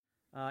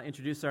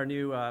introduce our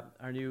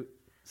new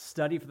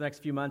study for the next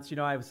few months. You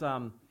know, I was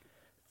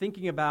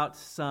thinking about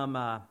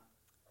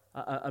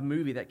a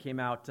movie that came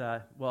out.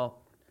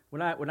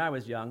 When I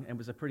was young, and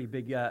was a pretty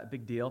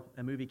big deal.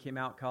 A movie came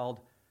out called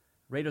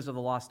Raiders of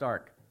the Lost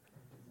Ark,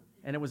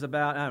 and it was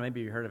about, I don't know,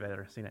 maybe you heard of it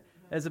or seen it.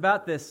 It's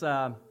about this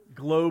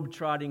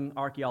globe-trotting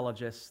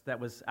archaeologist that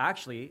was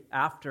actually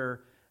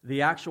after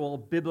the actual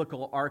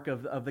biblical Ark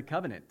of the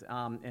Covenant,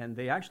 and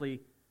they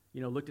actually,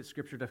 looked at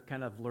Scripture to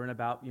kind of learn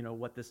about,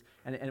 what this,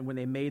 and when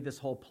they made this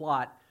whole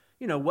plot,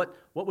 what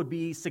would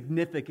be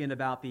significant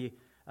about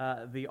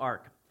the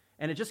Ark.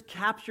 And it just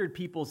captured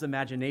people's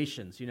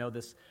imaginations,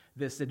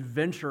 this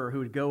adventurer who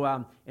would go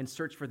and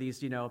search for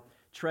these,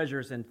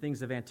 treasures and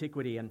things of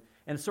antiquity. And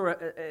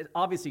it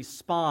obviously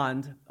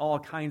spawned all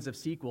kinds of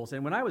sequels.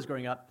 And when I was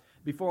growing up,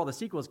 before all the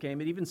sequels came,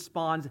 it even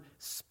spawned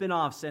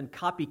spin-offs and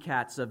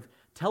copycats of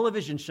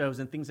television shows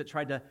and things that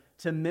tried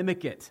to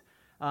mimic it,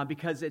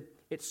 because it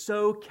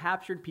so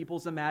captured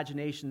people's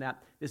imagination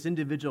that this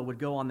individual would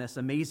go on this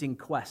amazing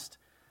quest.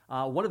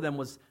 One of them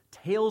was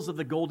Tales of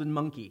the Golden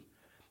Monkey.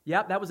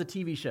 Yep, that was a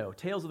TV show,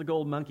 Tales of the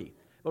Golden Monkey.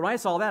 But when I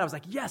saw that, I was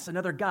like, yes,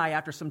 another guy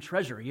after some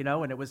treasure,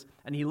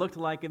 and he looked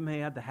like him, he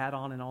had the hat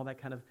on and all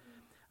that kind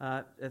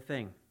of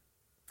thing.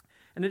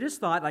 And I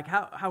just thought, like,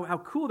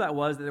 how cool that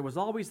was, that there was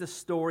always this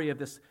story of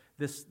this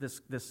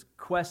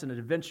quest and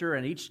adventure,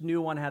 and each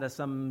new one had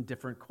some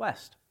different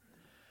quest.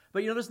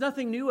 But, there's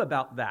nothing new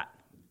about that,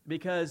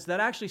 because that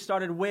actually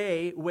started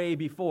way, way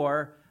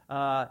before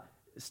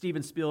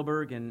Steven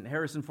Spielberg and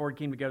Harrison Ford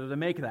came together to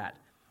make that.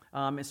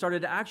 It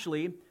started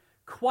actually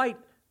quite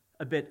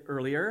a bit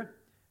earlier.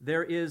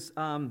 There is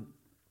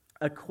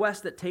a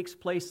quest that takes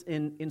place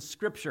in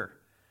Scripture,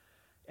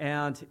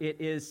 and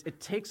it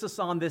takes us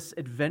on this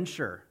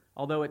adventure,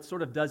 although it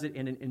sort of does it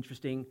in an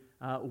interesting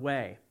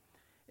way.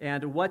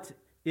 And what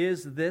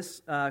is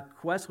this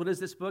quest? What is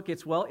this book?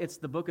 It's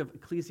the book of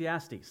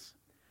Ecclesiastes.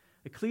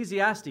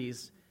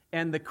 Ecclesiastes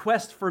and the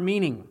quest for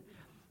meaning.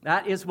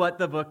 That is what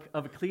the book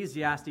of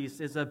Ecclesiastes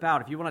is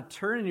about. If you want to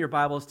turn in your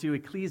Bibles to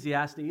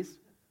Ecclesiastes,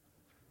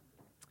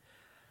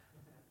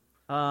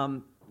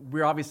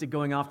 we're obviously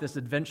going off this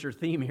adventure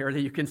theme here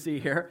that you can see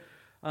here.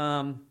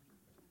 The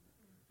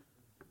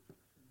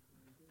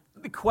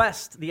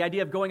quest, the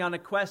idea of going on a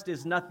quest,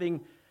 is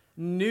nothing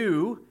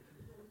new.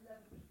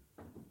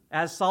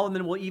 As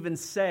Solomon will even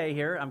say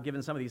here, I'm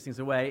giving some of these things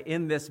away,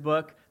 in this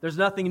book, there's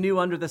nothing new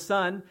under the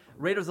sun.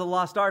 Raiders of the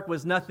Lost Ark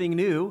was nothing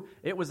new.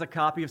 It was a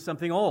copy of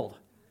something old.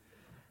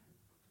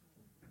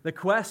 The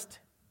quest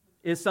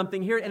is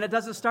something here, and it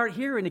doesn't start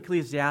here in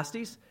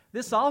Ecclesiastes.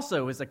 This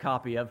also is a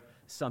copy of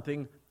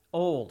something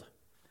old.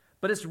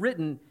 But it's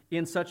written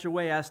in such a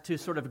way as to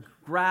sort of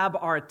grab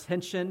our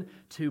attention,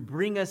 to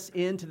bring us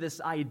into this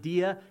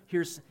idea.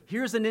 Here's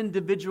an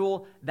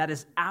individual that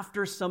is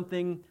after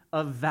something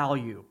of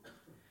value.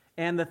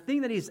 And the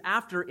thing that he's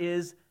after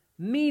is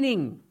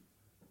meaning.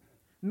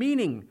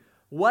 Meaning.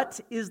 What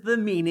is the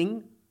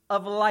meaning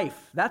of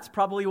life? That's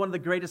probably one of the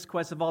greatest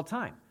quests of all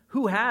time.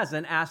 Who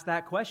hasn't asked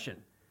that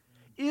question?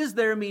 Is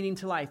there meaning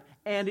to life?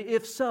 And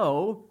if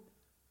so,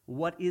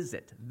 what is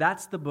it?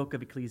 That's the book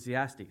of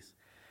Ecclesiastes.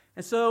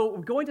 And so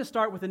we're going to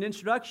start with an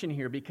introduction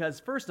here because,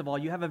 first of all,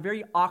 you have a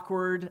very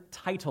awkward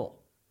title,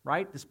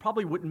 right? This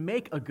probably wouldn't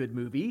make a good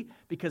movie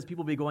because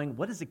people would be going,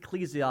 what is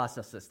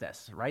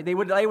Ecclesiastes, right? They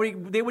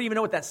wouldn't even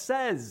know what that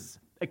says,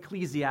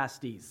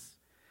 Ecclesiastes.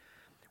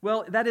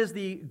 Well, that is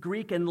the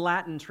Greek and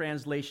Latin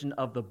translation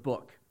of the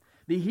book.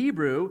 The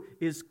Hebrew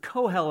is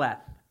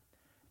Koheleth.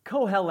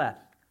 Koheleth.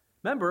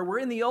 Remember, we're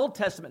in the Old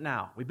Testament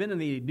now. We've been in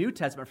the New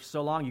Testament for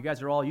so long, you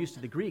guys are all used to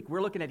the Greek.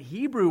 We're looking at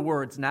Hebrew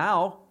words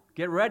now.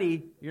 Get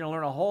ready. You're going to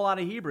learn a whole lot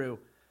of Hebrew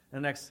in the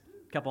next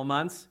couple of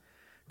months.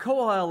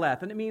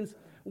 Koheleth, and it means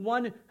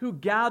one who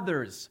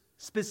gathers,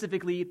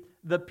 specifically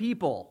the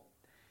people.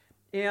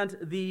 And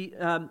the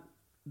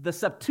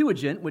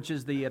Septuagint, which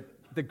is the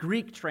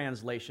Greek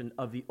translation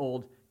of the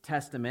Old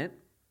Testament,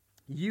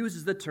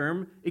 uses the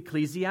term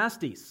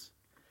Ecclesiastes.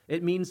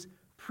 It means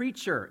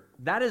preacher.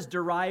 That is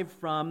derived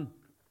from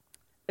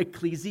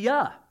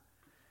ecclesia,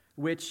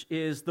 which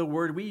is the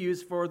word we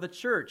use for the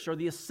church or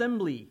the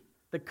assembly,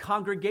 the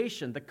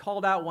congregation, the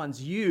called out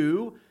ones.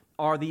 You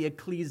are the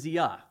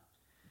ecclesia.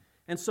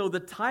 And so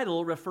the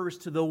title refers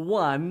to the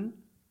one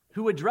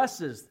who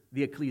addresses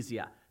the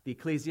ecclesia, the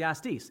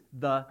Ecclesiastes,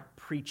 the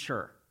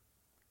preacher.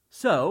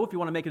 So, if you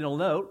want to make a little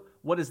note,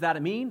 what does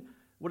that mean?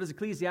 What does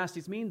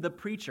Ecclesiastes mean? The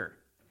preacher.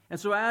 And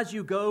so as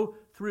you go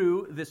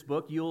through this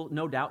book, you'll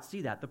no doubt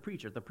see that. The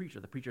preacher. The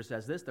preacher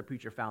says this, the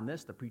preacher found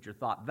this, the preacher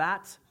thought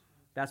that.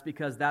 That's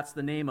because that's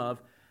the name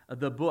of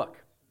the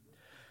book.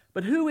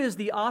 But who is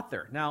the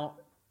author? Now,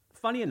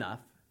 funny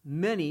enough,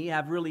 many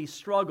have really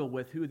struggled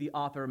with who the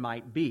author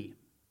might be.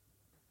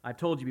 I've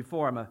told you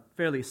before, I'm a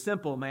fairly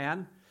simple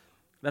man.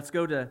 Let's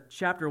go to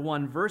chapter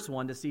 1, verse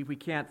 1 to see if we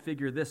can't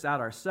figure this out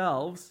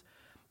ourselves.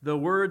 The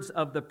words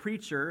of the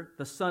preacher,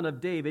 the son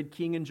of David,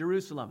 king in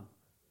Jerusalem.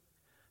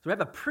 So we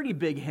have a pretty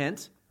big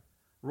hint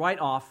right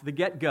off the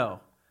get-go.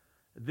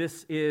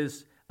 This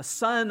is a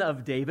son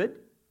of David,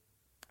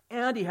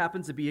 and he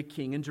happens to be a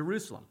king in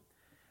Jerusalem.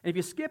 And if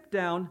you skip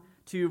down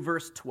to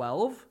verse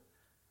 12,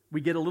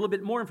 we get a little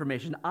bit more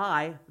information.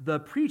 I, the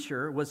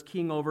preacher, was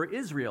king over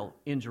Israel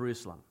in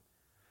Jerusalem.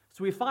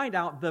 So we find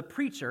out the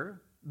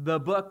preacher, the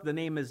book the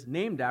name is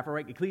named after,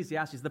 right?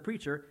 Ecclesiastes, the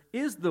preacher,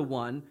 is the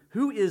one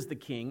who is the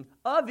king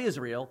of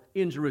Israel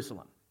in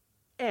Jerusalem.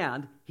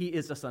 And he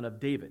is the son of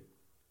David.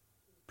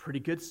 Pretty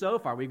good so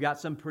far. We've got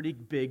some pretty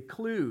big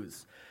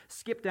clues.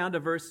 Skip down to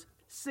verse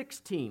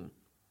 16.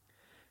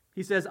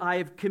 He says,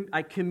 I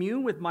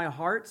commune with my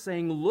heart,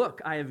 saying,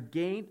 look, I have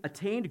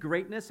attained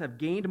greatness, have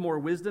gained more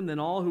wisdom than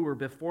all who were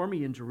before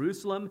me in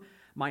Jerusalem.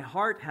 My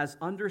heart has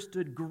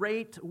understood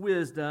great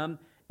wisdom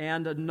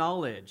and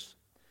knowledge.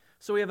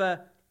 So we have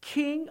a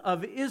king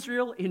of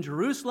Israel in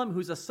Jerusalem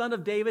who's a son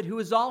of David, who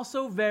is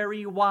also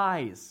very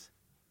wise,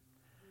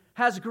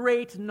 has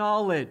great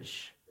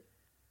knowledge.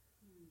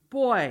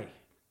 Boy,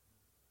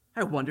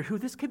 I wonder who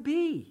this could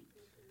be.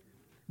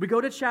 We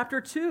go to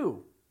chapter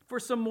 2 for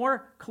some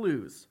more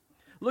clues.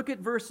 Look at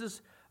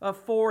verses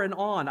 4 and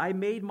on. I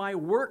made my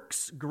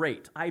works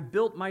great. I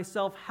built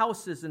myself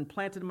houses and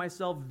planted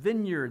myself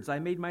vineyards. I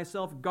made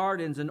myself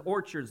gardens and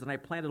orchards, and I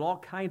planted all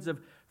kinds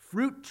of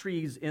fruit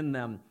trees in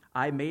them.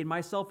 I made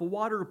myself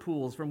water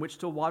pools from which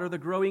to water the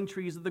growing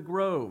trees of the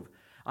grove.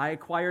 I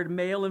acquired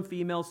male and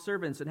female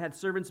servants and had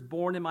servants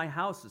born in my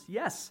houses.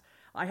 Yes,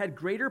 I had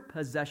greater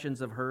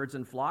possessions of herds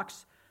and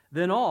flocks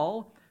than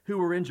all who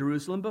were in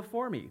Jerusalem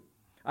before me.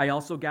 I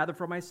also gathered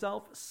for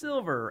myself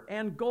silver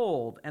and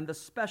gold and the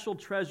special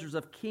treasures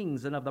of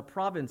kings and of the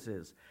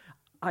provinces.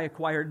 I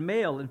acquired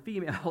male and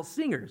female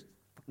singers,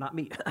 not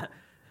me,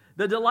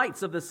 the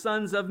delights of the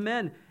sons of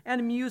men,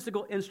 and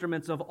musical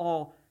instruments of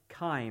all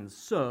kinds.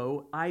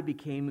 So I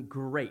became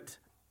great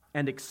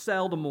and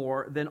excelled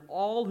more than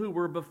all who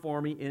were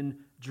before me in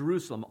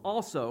Jerusalem.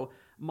 Also,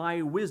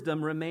 my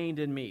wisdom remained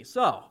in me.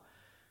 So,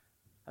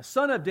 a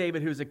son of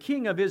David who's a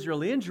king of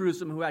Israel in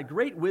Jerusalem, who had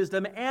great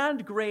wisdom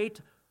and great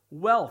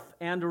wealth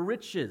and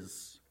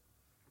riches.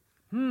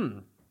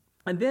 And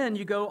then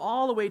you go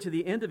all the way to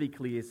the end of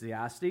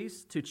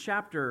Ecclesiastes, to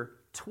chapter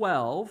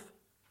 12,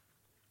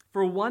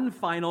 for one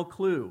final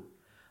clue.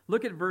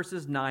 Look at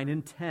verses 9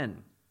 and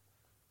 10.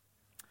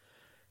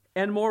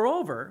 And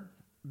moreover,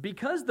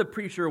 because the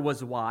preacher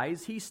was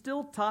wise, he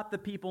still taught the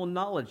people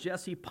knowledge.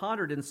 Yes, he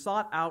pondered and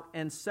sought out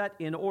and set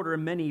in order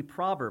many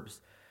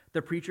proverbs.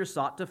 The preacher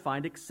sought to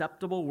find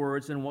acceptable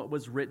words, and what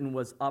was written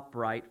was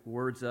upright,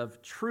 words of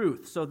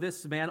truth. So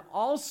this man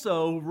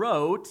also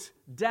wrote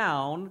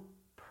down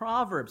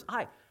Proverbs.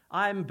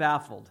 I'm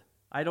baffled.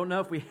 I don't know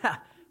if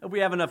we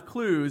have enough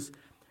clues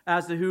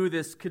as to who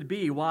this could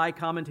be. Why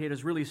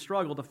commentators really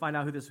struggle to find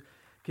out who this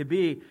could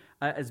be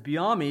is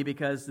beyond me,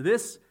 because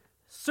this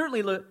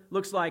certainly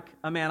looks like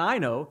a man I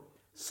know,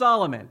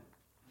 Solomon.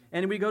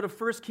 And we go to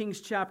 1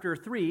 Kings chapter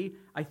 3.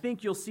 I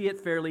think you'll see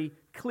it fairly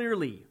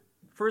clearly.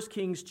 1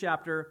 Kings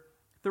chapter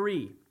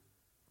 3.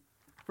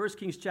 1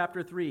 Kings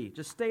chapter 3.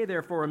 Just stay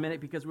there for a minute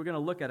because we're going to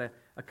look at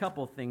a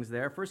couple of things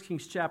there. 1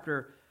 Kings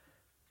chapter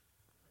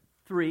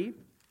 3,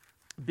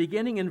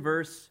 beginning in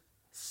verse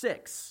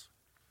 6.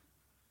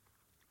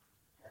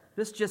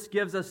 This just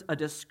gives us a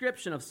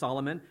description of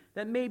Solomon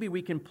that maybe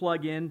we can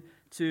plug in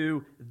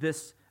to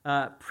this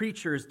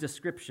preacher's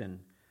description.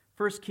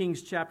 1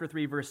 Kings chapter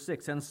 3, verse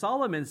 6. And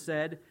Solomon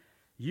said,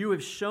 you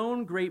have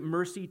shown great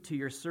mercy to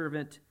your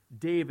servant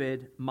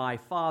David, my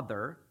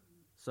father.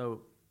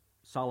 So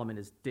Solomon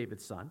is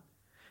David's son.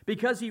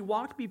 Because he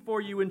walked before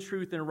you in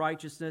truth and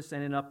righteousness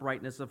and in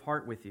uprightness of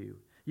heart with you.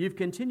 You've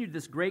continued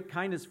this great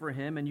kindness for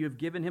him, and you have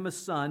given him a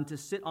son to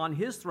sit on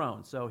his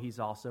throne. So he's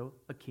also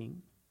a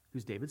king,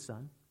 who's David's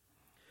son.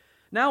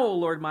 Now, O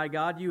Lord my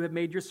God, you have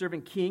made your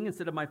servant king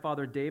instead of my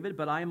father David,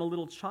 but I am a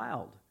little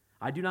child.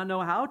 I do not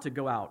know how to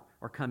go out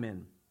or come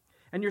in.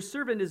 And your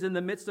servant is in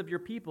the midst of your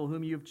people,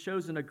 whom you have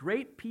chosen, a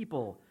great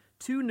people,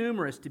 too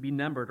numerous to be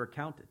numbered or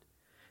counted.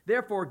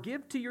 Therefore,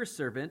 give to your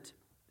servant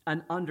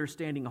an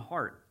understanding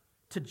heart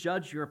to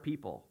judge your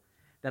people,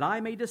 that I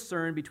may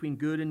discern between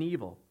good and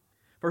evil.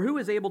 For who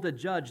is able to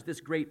judge this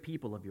great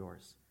people of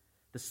yours?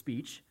 The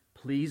speech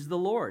pleased the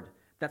Lord,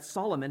 that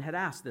Solomon had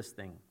asked this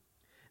thing.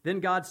 Then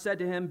God said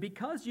to him,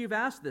 because you've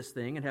asked this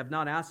thing and have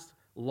not asked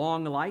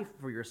long life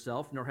for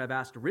yourself, nor have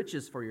asked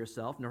riches for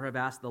yourself, nor have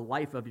asked the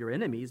life of your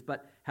enemies,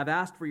 but have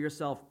asked for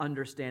yourself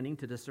understanding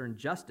to discern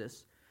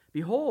justice,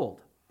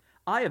 behold,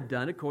 I have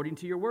done according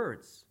to your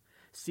words.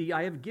 See,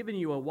 I have given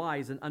you a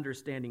wise and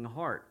understanding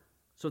heart,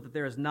 so that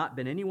there has not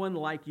been anyone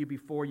like you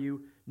before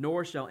you,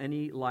 nor shall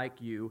any like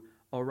you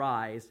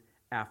arise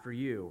after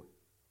you.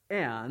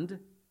 And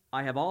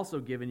I have also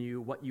given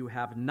you what you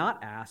have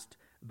not asked,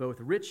 both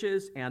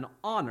riches and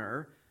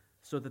honor,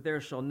 so that there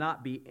shall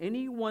not be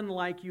anyone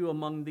like you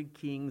among the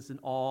kings in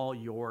all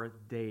your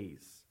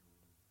days.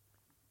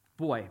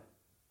 Boy,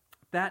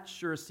 that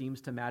sure seems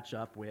to match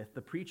up with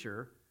the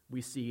preacher we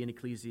see in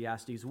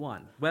Ecclesiastes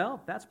 1.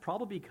 Well, that's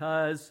probably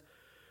because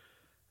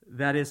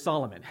that is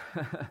Solomon.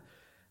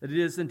 It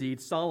is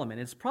indeed Solomon.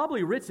 It's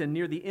probably written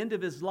near the end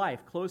of his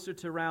life, closer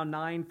to around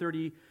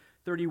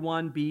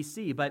 931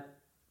 BC, but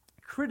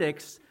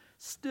critics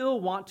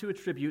still want to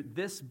attribute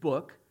this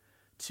book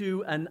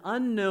to an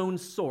unknown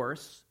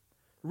source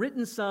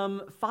written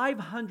some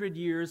 500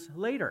 years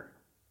later,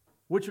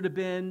 which would have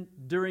been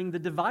during the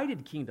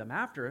divided kingdom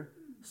after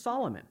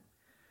Solomon.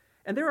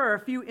 And there are a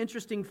few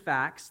interesting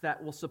facts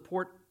that will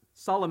support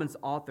Solomon's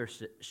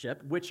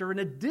authorship, which are in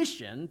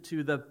addition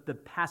to the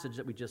passage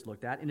that we just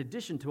looked at, in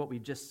addition to what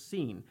we've just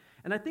seen.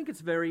 And I think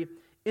it's very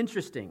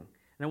interesting,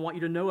 and I want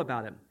you to know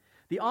about him.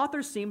 The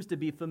author seems to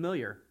be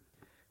familiar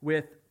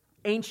with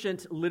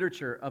ancient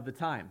literature of the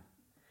time,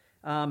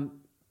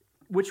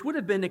 which would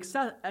have been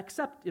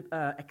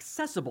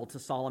accessible to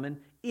Solomon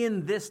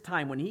in this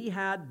time when he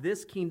had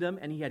this kingdom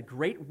and he had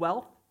great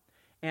wealth,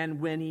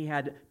 and when he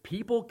had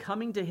people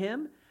coming to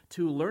him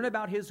to learn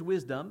about his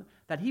wisdom,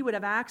 that he would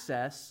have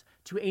access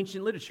to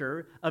ancient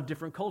literature of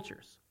different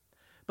cultures.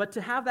 But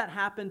to have that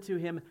happen to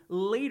him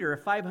later,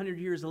 500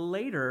 years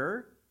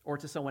later, or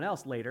to someone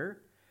else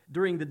later,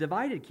 during the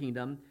divided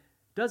kingdom,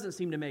 doesn't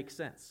seem to make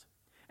sense.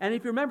 And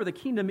if you remember, the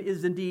kingdom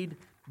is indeed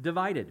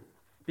divided,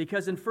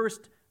 because in 1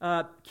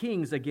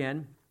 Kings,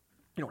 again,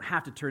 you don't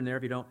have to turn there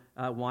if you don't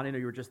want to, or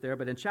you were just there,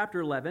 but in chapter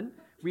 11,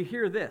 we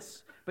hear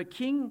this: "But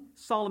King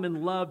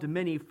Solomon loved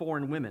many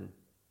foreign women,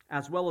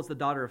 as well as the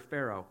daughter of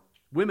Pharaoh,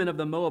 women of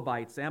the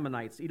Moabites,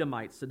 Ammonites,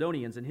 Edomites,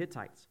 Sidonians, and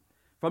Hittites,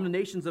 from the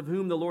nations of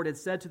whom the Lord had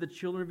said to the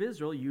children of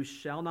Israel, 'You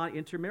shall not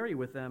intermarry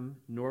with them,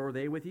 nor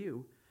they with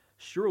you.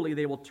 Surely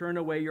they will turn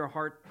away your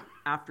heart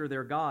after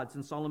their gods.'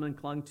 And Solomon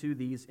clung to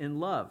these in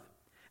love.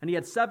 And he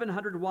had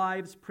 700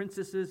 wives,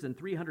 princesses, and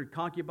 300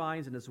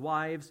 concubines, and his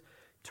wives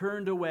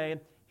turned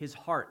away his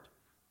heart."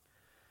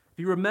 If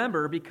you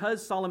remember,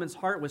 because Solomon's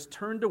heart was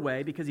turned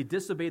away, because he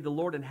disobeyed the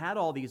Lord and had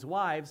all these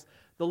wives,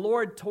 the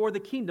Lord tore the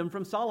kingdom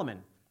from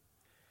Solomon.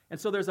 And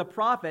so there's a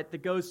prophet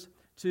that goes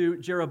to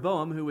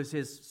Jeroboam, who was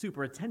his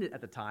superintendent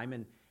at the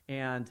time,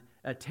 and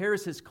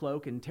tears his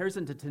cloak and tears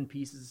it into 10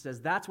 pieces and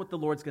says, "That's what the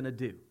Lord's going to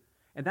do."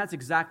 And that's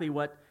exactly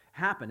what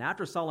happened.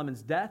 After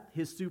Solomon's death,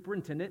 his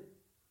superintendent,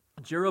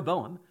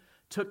 Jeroboam,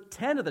 took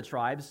 10 of the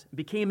tribes and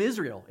became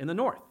Israel in the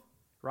north,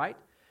 right?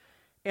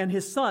 And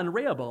his son,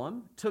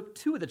 Rehoboam, took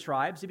 2 of the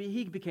tribes, and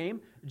he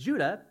became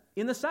Judah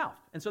in the south.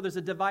 And so there's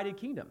a divided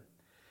kingdom.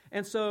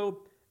 And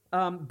so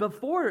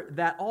before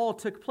that all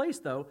took place,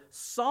 though,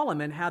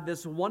 Solomon had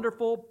this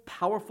wonderful,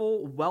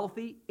 powerful,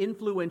 wealthy,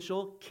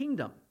 influential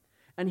kingdom.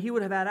 And he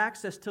would have had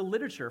access to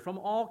literature from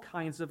all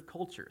kinds of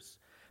cultures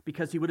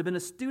because he would have been a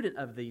student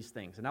of these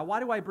things. And now, why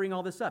do I bring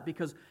all this up?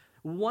 Because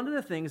one of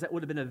the things that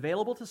would have been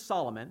available to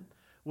Solomon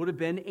would have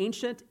been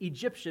ancient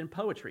Egyptian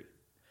poetry.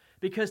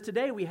 Because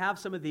today we have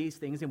some of these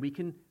things and we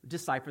can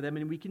decipher them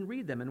and we can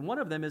read them. And one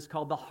of them is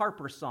called the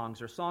Harper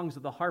Songs, or Songs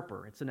of the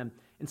Harper. It's an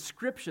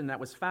inscription that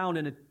was found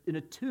in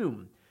a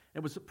tomb. It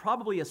was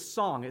probably a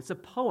song. It's a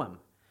poem.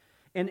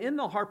 And in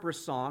the Harper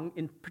Song,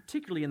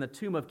 particularly in the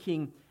tomb of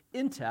King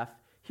Intef,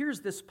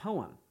 here's this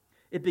poem.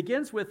 It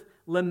begins with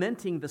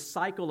lamenting the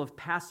cycle of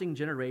passing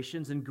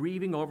generations and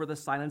grieving over the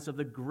silence of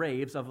the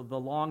graves of the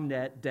long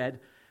dead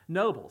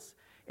nobles.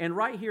 And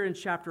right here in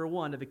chapter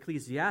 1 of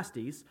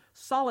Ecclesiastes,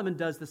 Solomon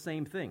does the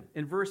same thing.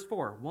 In verse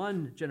 4,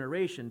 one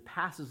generation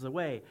passes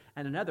away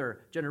and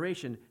another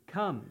generation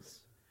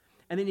comes.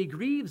 And then he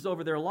grieves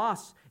over their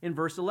loss in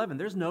verse 11.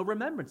 There's no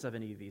remembrance of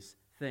any of these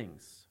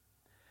things.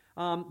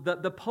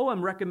 The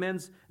poem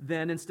recommends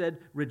then instead,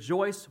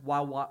 rejoice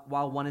while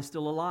one is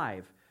still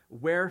alive.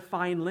 Wear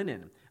fine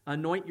linen.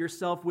 Anoint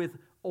yourself with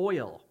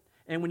oil.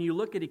 And when you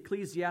look at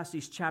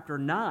Ecclesiastes chapter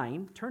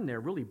 9, turn there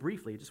really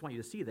briefly. I just want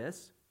you to see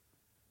this.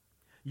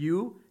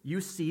 You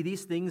see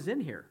these things in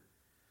here.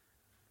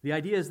 The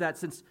idea is that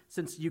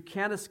since you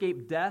can't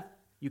escape death,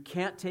 you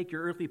can't take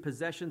your earthly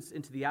possessions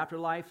into the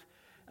afterlife,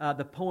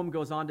 the poem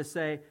goes on to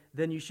say,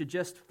 then you should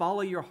just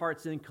follow your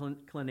heart's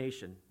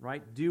inclination,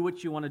 right? Do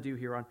what you want to do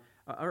here on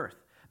earth.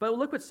 But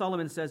look what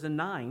Solomon says in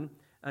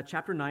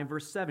chapter 9,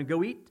 verse 7.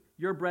 Go eat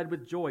your bread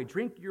with joy.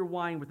 Drink your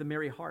wine with a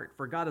merry heart,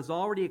 for God has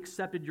already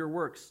accepted your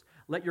works.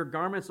 Let your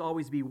garments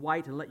always be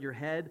white, and let your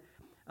head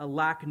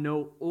lack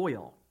no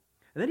oil.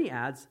 And then he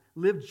adds,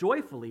 live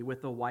joyfully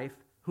with the wife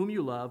whom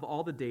you love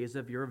all the days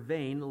of your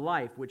vain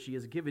life, which he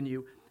has given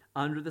you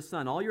under the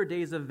sun. All your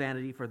days of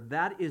vanity, for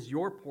that is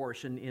your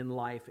portion in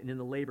life and in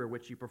the labor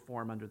which you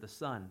perform under the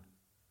sun.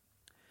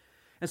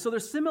 And so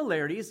there's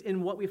similarities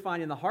in what we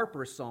find in the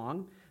Harper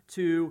Song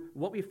to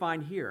what we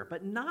find here,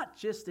 but not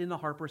just in the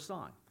Harper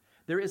Song.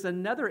 There is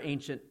another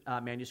ancient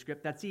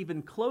manuscript that's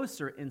even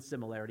closer in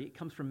similarity. It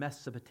comes from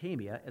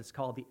Mesopotamia. It's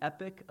called the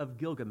Epic of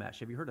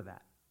Gilgamesh. Have you heard of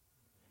that?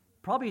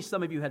 Probably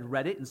some of you had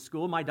read it in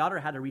school. My daughter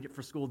had to read it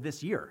for school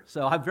this year,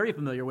 so I'm very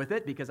familiar with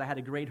it because I had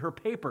to grade her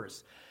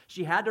papers.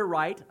 She had to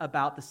write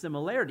about the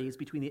similarities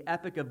between the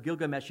Epic of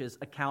Gilgamesh's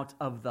account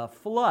of the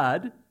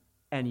flood,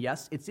 and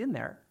yes, it's in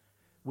there,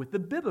 with the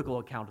biblical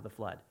account of the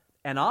flood.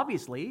 And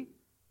obviously,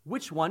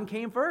 which one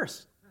came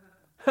first?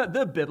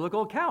 The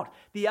biblical account.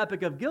 The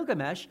Epic of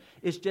Gilgamesh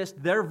is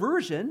just their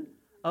version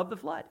of the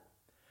flood.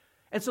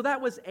 And so that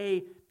was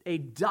a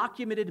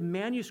documented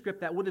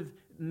manuscript that would have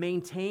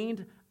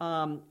maintained,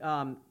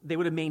 they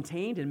would have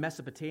maintained in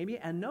Mesopotamia,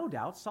 and no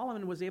doubt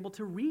Solomon was able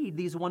to read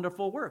these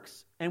wonderful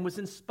works and was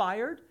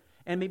inspired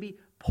and maybe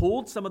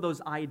pulled some of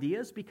those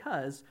ideas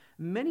because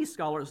many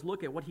scholars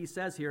look at what he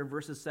says here in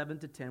verses 7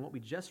 to 10, what we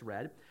just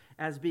read,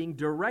 as being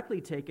directly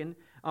taken,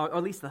 or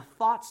at least the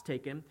thoughts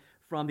taken,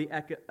 from the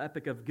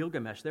Epic of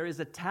Gilgamesh. There is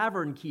a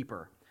tavern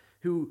keeper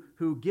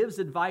who gives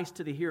advice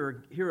to the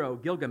hero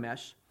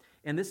Gilgamesh,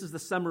 and this is the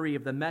summary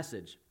of the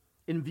message.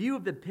 In view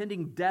of the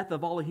pending death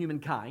of all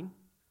humankind,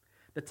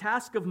 the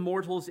task of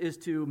mortals is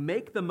to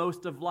make the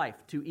most of life,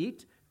 to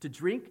eat, to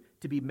drink,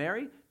 to be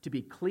merry, to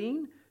be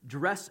clean,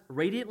 dress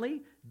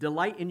radiantly,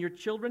 delight in your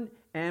children,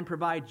 and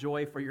provide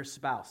joy for your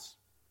spouse.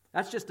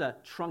 That's just a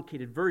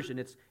truncated version.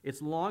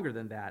 It's longer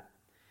than that.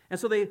 And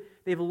so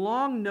they've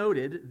long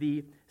noted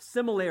the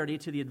similarity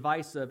to the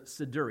advice of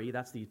Siduri,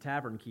 that's the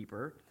tavern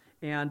keeper,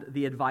 and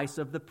the advice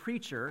of the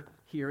preacher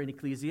here in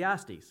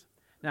Ecclesiastes.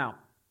 Now,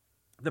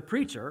 the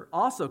preacher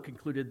also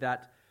concluded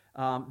that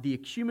the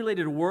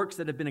accumulated works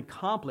that have been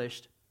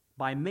accomplished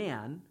by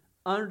man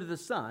under the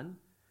sun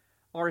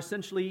are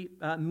essentially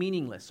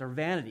meaningless or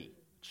vanity,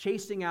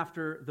 chasing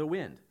after the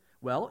wind.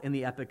 Well, in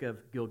the Epic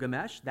of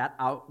Gilgamesh, that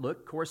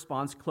outlook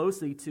corresponds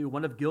closely to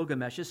one of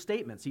Gilgamesh's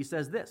statements. He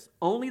says this,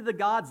 "Only the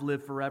gods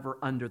live forever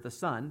under the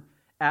sun.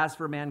 As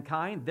for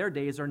mankind, their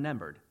days are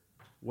numbered.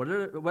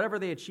 Whatever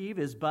they achieve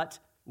is but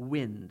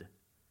wind."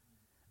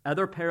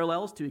 Other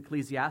parallels to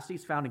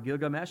Ecclesiastes found in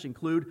Gilgamesh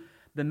include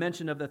the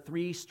mention of the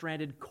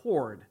three-stranded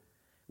cord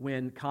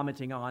when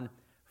commenting on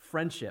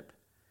friendship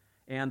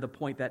and the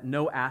point that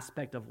no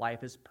aspect of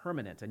life is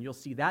permanent. And you'll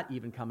see that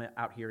even come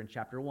out here in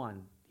chapter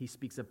 1. He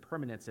speaks of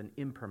permanence and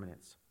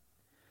impermanence.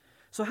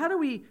 So how do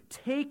we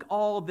take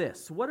all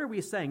this? What are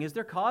we saying? Is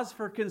there cause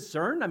for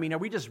concern? I mean, are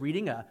we just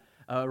reading a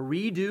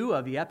redo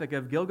of the Epic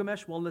of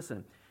Gilgamesh? Well,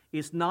 listen,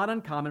 it's not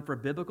uncommon for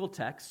biblical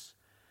texts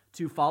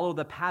to follow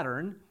the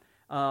pattern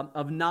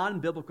of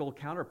non-biblical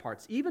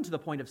counterparts, even to the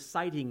point of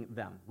citing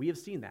them. We have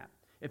seen that.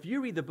 If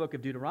you read the book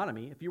of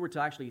Deuteronomy, if you were to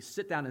actually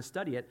sit down and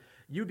study it,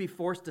 you'd be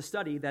forced to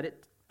study that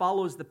it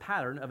follows the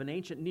pattern of an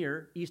ancient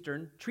Near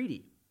Eastern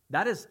treaty.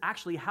 That is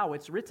actually how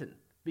it's written,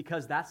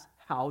 because that's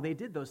how they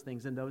did those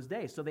things in those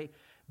days. So they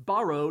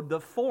borrowed the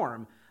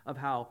form of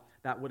how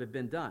that would have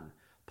been done.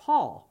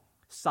 Paul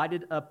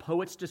cited a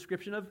poet's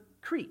description of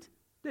Crete,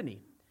 didn't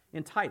he,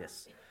 in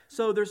Titus?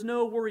 So there's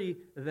no worry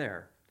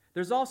there.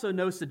 There's also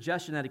no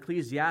suggestion that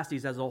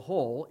Ecclesiastes as a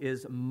whole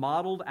is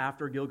modeled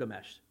after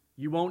Gilgamesh.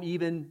 You wouldn't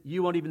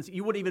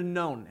even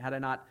known had I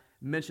not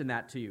mentioned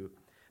that to you.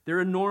 There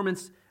are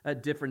enormous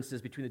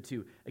differences between the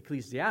two.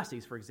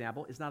 Ecclesiastes, for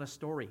example, is not a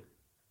story.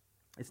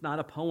 It's not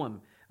a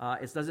poem.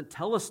 It doesn't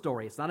tell a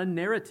story. It's not a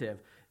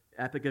narrative.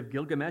 Epic of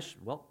Gilgamesh,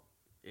 well,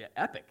 yeah,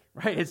 epic,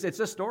 right? It's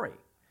a story.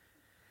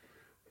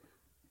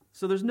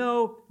 So there's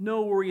no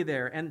worry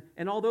there.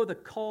 And although the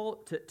call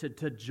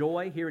to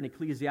joy here in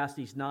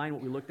Ecclesiastes 9,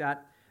 what we looked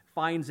at,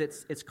 finds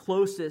its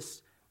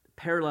closest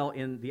parallel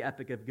in the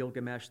Epic of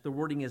Gilgamesh, the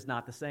wording is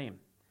not the same.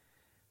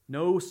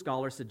 No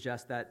scholar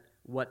suggests that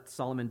what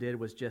Solomon did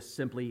was just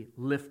simply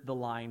lift the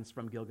lines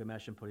from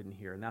Gilgamesh and put it in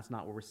here, and that's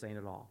not what we're saying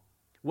at all.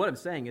 What I'm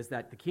saying is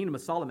that the kingdom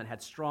of Solomon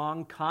had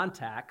strong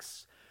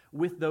contacts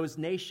with those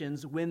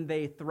nations when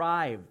they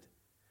thrived.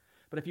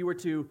 But if you were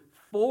to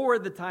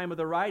forward the time of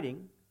the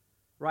writing,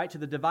 right, to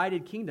the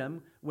divided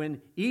kingdom, when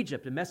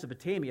Egypt and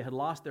Mesopotamia had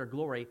lost their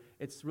glory,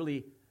 it's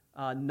really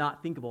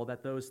not thinkable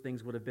that those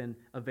things would have been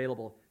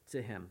available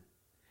to him.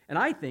 And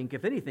I think,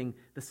 if anything,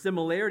 the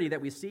similarity that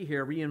we see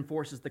here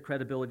reinforces the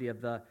credibility of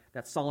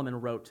that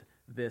Solomon wrote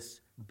this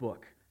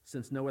book,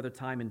 since no other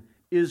time in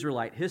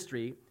Israelite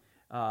history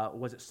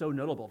was it so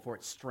notable for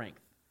its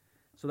strength.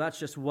 So that's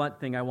just one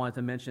thing I wanted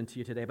to mention to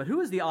you today. But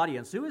who is the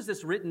audience? Who is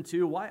this written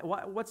to?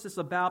 What's this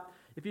about?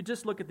 If you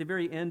just look at the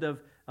very end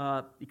of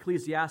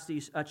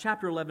Ecclesiastes,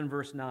 chapter 11,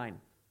 verse 9.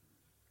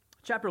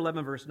 Chapter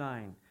 11, verse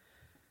 9.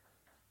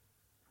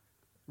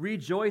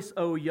 "Rejoice,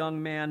 O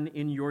young man,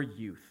 in your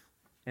youth,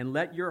 and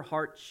let your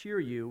heart cheer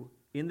you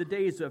in the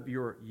days of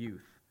your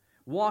youth.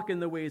 Walk in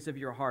the ways of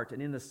your heart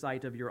and in the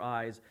sight of your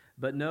eyes,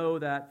 but know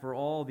that for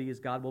all these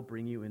God will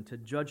bring you into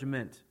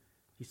judgment."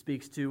 He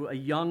speaks to a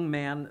young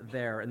man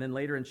there. And then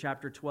later in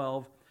chapter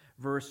 12,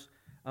 verse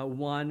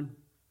 1,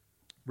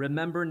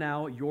 "Remember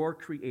now your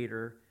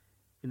Creator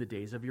in the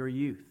days of your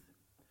youth."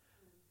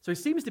 So he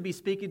seems to be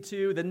speaking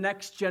to the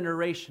next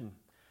generation,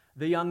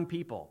 the young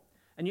people.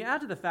 And you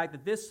add to the fact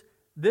that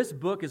this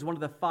book is one of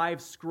the 5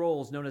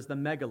 scrolls known as the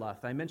Megillah.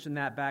 I mentioned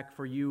that back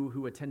for you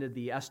who attended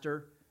the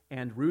Esther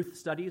and Ruth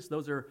studies.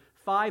 Those are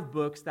 5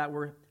 books that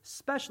were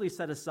specially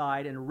set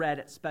aside and read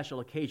at special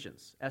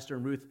occasions. Esther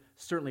and Ruth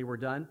certainly were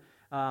done.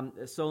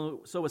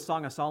 So was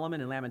Song of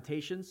Solomon and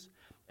Lamentations.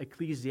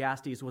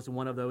 Ecclesiastes was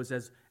one of those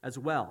as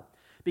well,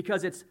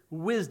 because it's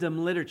wisdom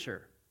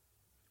literature.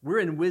 We're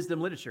in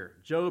wisdom literature.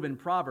 Job and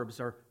Proverbs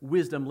are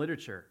wisdom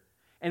literature.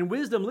 And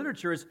wisdom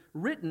literature is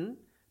written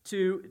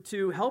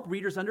to help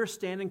readers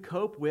understand and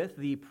cope with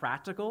the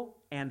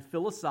practical and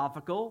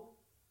philosophical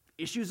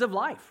issues of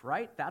life,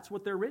 right? That's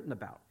what they're written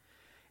about.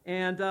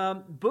 And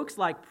books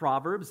like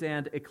Proverbs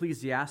and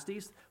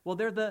Ecclesiastes, well,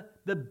 they're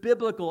the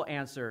biblical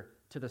answer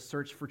to the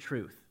search for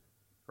truth,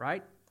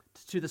 right?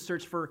 To the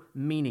search for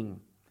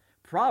meaning.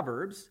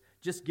 Proverbs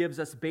just gives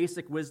us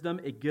basic wisdom.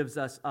 It gives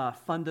us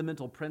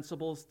fundamental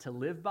principles to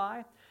live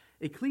by.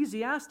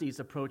 Ecclesiastes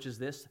approaches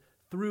this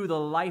through the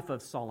life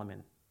of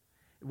Solomon,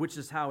 which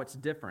is how it's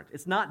different.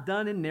 It's not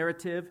done in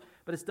narrative,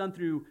 but it's done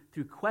through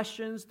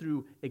questions,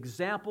 through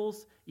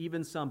examples,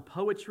 even some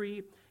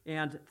poetry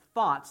and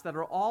thoughts that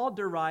are all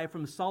derived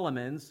from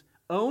Solomon's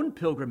own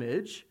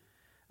pilgrimage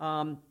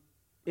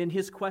in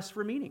his quest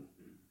for meaning.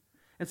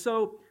 And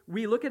so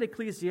we look at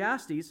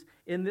Ecclesiastes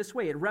in this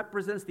way. It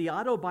represents the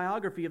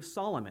autobiography of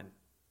Solomon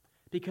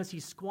because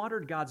he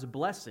squandered God's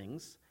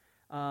blessings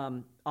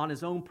on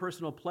his own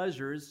personal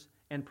pleasures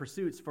and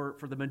pursuits for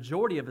the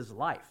majority of his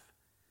life.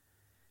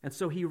 And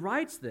so he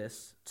writes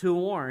this to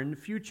warn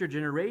future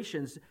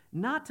generations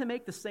not to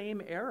make the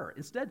same error.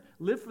 Instead,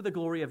 live for the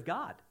glory of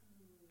God.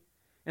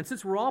 And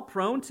since we're all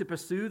prone to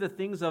pursue the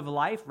things of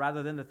life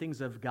rather than the things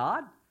of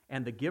God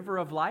and the giver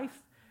of life,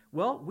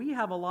 well, we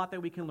have a lot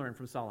that we can learn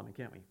from Solomon,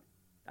 can't we?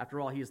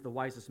 After all, he is the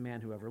wisest man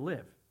who ever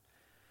lived.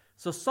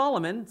 So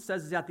Solomon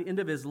says at the end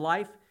of his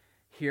life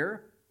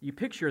here, you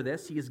picture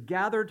this, he has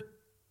gathered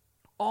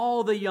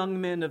all the young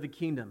men of the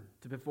kingdom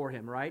before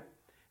him, right?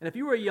 And if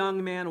you were a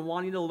young man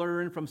wanting to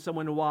learn from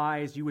someone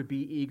wise, you would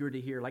be eager to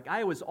hear. Like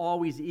I was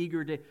always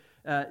eager to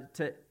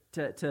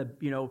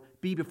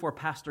be before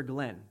Pastor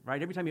Glenn,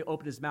 right? Every time he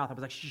opened his mouth, I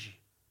was like, shh,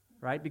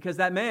 right? Because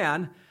that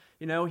man,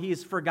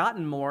 he's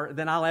forgotten more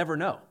than I'll ever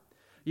know.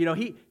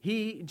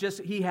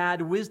 He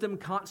had wisdom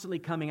constantly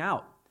coming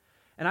out.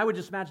 And I would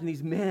just imagine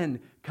these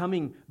men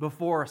coming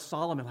before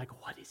Solomon,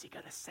 like, what is he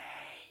going to say?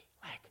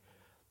 Like,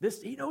 this,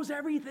 he knows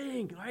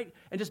everything, right?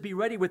 And just be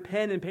ready with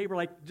pen and paper,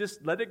 like,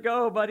 just let it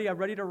go, buddy. I'm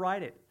ready to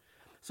write it.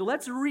 So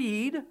let's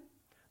read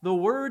the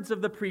words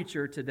of the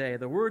preacher today.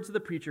 The words of the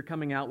preacher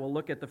coming out. We'll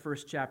look at the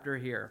first chapter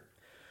here.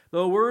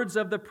 The words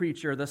of the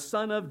preacher, the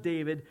son of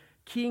David,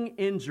 king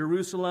in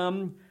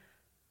Jerusalem.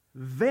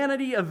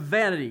 Vanity of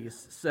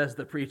vanities, says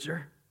the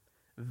preacher.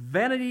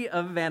 Vanity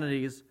of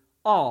vanities,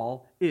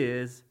 all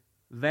is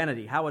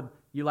vanity. How would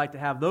you like to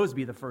have those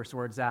be the first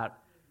words out?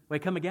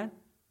 Wait, come again?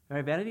 All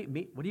right, vanity?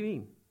 What do you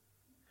mean?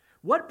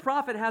 What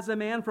profit has a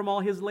man from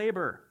all his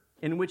labor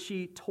in which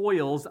he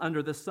toils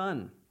under the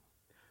sun?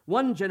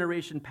 One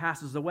generation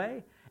passes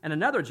away, and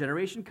another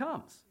generation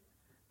comes.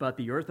 But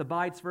the earth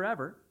abides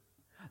forever.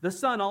 The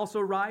sun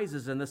also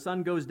rises, and the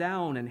sun goes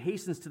down and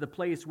hastens to the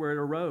place where it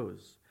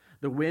arose.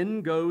 The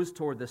wind goes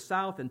toward the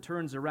south and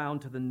turns around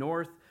to the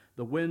north.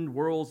 The wind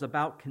whirls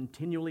about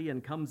continually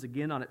and comes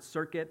again on its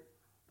circuit.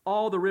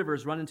 All the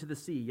rivers run into the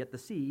sea, yet the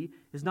sea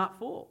is not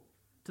full.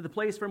 To the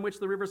place from which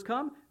the rivers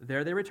come,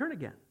 there they return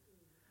again.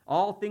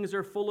 All things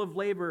are full of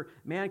labor.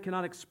 Man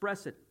cannot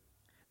express it.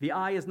 The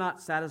eye is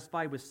not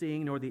satisfied with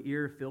seeing, nor the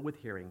ear filled with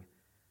hearing.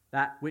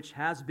 That which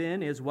has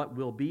been is what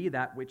will be.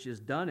 That which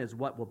is done is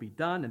what will be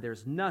done. And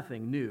there's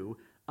nothing new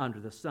under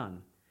the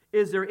sun.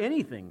 Is there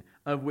anything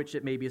of which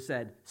it may be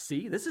said,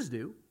 see, this is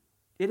new?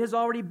 It has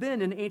already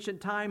been in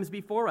ancient times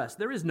before us.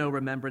 There is no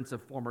remembrance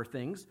of former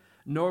things,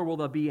 nor will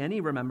there be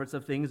any remembrance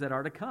of things that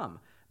are to come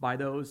by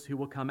those who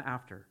will come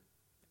after.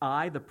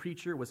 I, the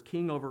preacher, was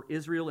king over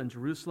Israel and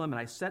Jerusalem, and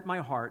I set my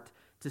heart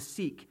to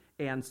seek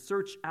and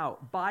search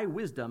out by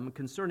wisdom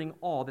concerning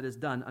all that is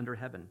done under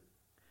heaven.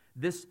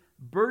 This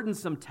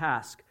burdensome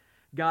task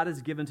God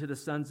has given to the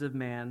sons of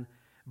man,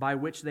 by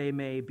which they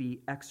may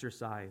be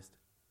exercised.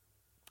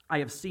 I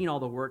have seen all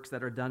the works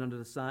that are done under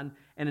the sun,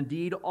 and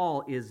indeed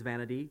all is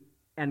vanity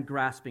and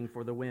grasping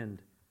for the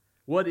wind.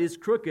 What is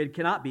crooked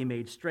cannot be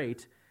made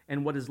straight,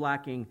 and what is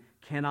lacking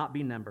cannot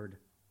be numbered.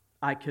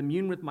 I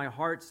commune with my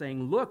heart,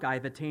 saying, look, I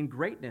have attained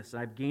greatness, and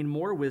I have gained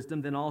more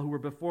wisdom than all who were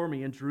before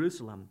me in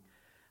Jerusalem.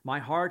 My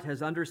heart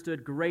has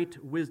understood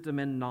great wisdom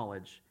and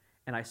knowledge,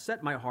 and I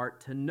set my heart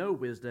to know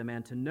wisdom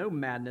and to know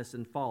madness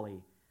and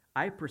folly.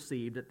 I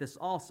perceive that this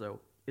also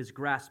is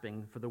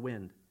grasping for the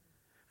wind.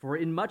 For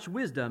in much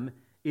wisdom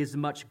is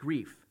much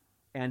grief,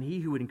 and he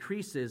who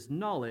increases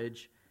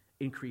knowledge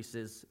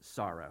increases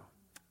sorrow.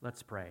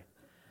 Let's pray.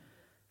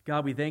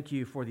 God, we thank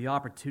you for the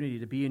opportunity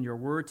to be in your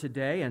word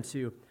today and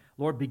to,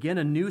 Lord, begin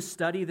a new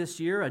study this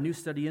year, a new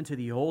study into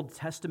the Old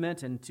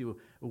Testament and to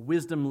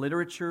wisdom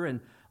literature.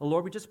 And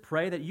Lord, we just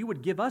pray that you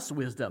would give us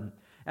wisdom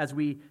as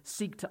we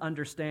seek to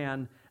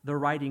understand the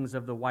writings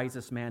of the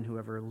wisest man who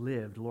ever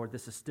lived. Lord,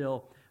 this is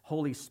still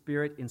Holy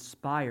Spirit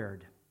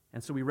inspired.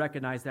 And so we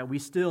recognize that we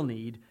still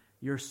need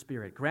your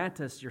Spirit.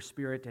 Grant us your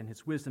Spirit and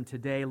his wisdom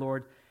today,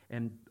 Lord,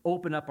 and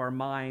open up our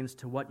minds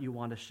to what you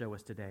want to show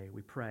us today.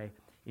 We pray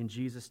in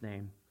Jesus'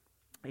 name.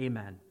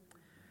 Amen.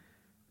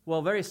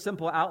 Well, very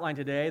simple outline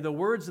today. The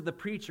words of the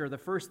preacher, the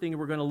first thing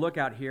we're going to look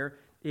at here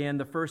in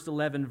the first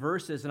 11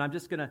 verses, and I'm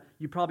just going to,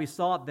 you probably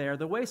saw it there.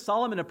 The way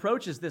Solomon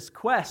approaches this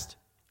quest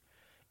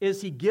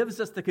is he gives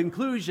us the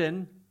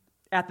conclusion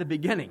at the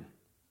beginning.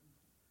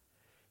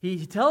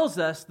 He tells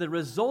us the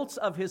results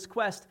of his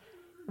quest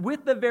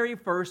with the very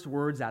first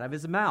words out of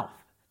his mouth.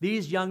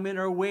 These young men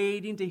are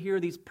waiting to hear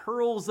these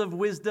pearls of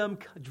wisdom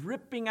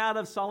dripping out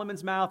of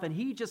Solomon's mouth, and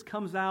he just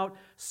comes out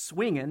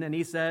swinging, and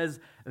he says,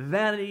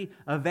 vanity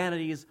of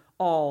vanities,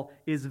 all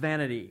is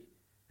vanity.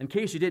 In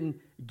case you didn't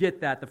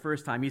get that the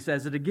first time, he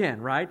says it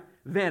again, right?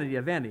 vanity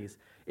of vanities.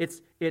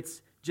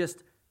 It's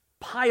just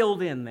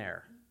piled in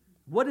there.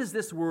 What is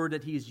this word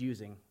that he's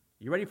using?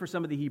 You ready for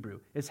some of the Hebrew?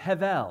 It's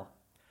hevel.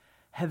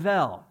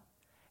 Hevel.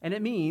 And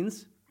it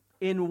means,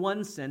 in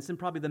one sense, and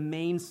probably the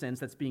main sense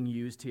that's being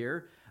used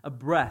here, a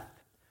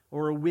breath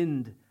or a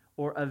wind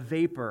or a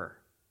vapor.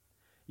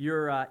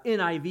 Your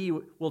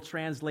NIV will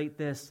translate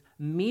this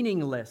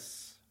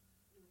meaningless.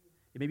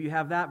 Maybe you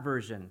have that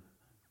version.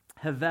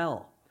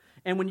 Hevel.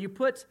 And when you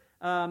put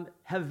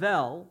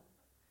hevel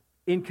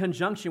in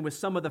conjunction with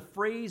some of the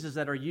phrases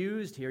that are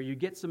used here, you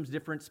get some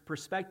different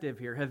perspective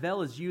here.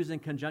 Hevel is used in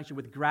conjunction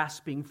with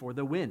grasping for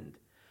the wind.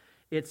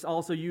 It's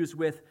also used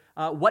with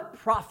what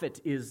profit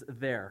is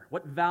there,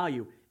 what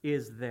value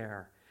is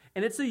there.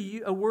 And it's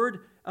a word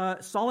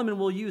Solomon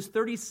will use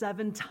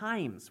 37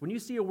 times. When you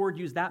see a word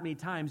used that many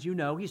times, you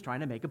know he's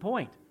trying to make a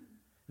point.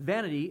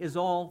 Vanity is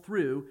all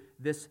through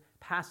this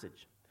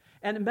passage.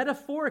 And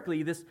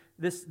metaphorically,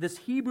 this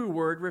Hebrew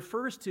word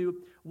refers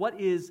to what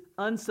is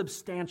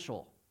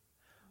unsubstantial,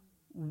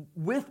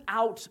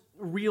 without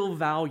real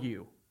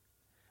value.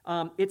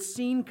 It's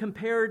seen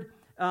compared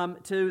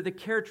to the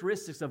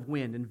characteristics of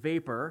wind and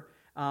vapor,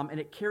 and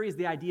it carries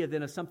the idea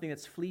then of something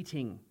that's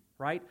fleeting,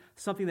 right?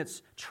 Something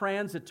that's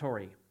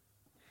transitory.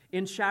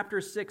 In chapter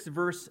 6,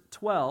 verse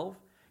 12,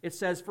 it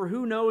says, "For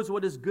who knows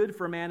what is good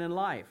for man in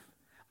life?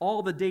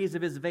 All the days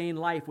of his vain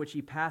life which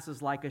he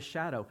passes like a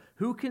shadow.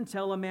 Who can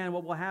tell a man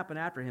what will happen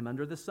after him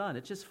under the sun?"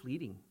 It's just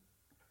fleeting.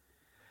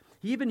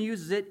 He even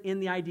uses it in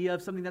the idea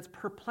of something that's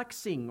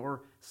perplexing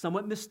or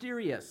somewhat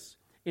mysterious.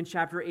 In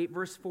chapter 8,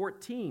 verse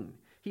 14,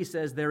 he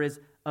says, "There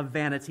is a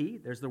vanity,"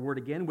 there's the word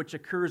again, "which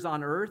occurs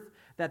on earth,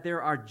 that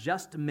there are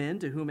just men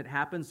to whom it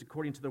happens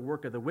according to the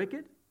work of the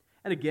wicked.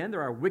 And again,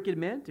 there are wicked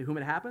men to whom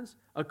it happens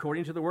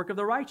according to the work of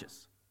the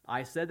righteous.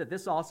 I said that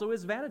this also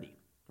is vanity."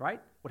 Right?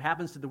 What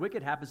happens to the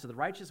wicked happens to the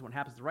righteous. What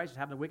happens to the righteous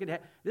happens to the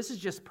wicked. This is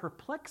just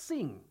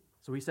perplexing.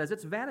 So he says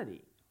it's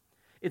vanity.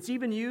 It's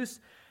even used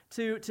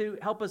to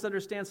help us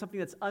understand something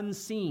that's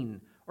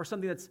unseen or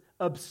something that's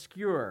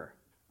obscure.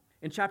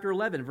 In chapter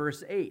 11,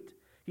 verse 8,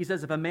 he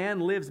says, "If a man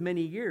lives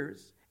many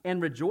years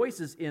and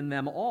rejoices in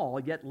them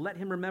all, yet let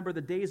him remember the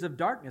days of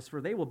darkness,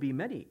 for they will be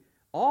many.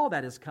 All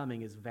that is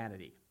coming is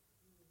vanity."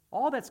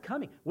 All that's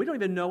coming. We don't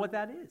even know what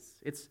that is.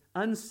 It's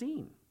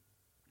unseen.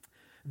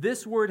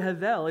 This word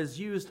havel is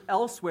used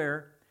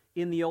elsewhere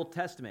in the Old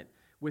Testament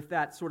with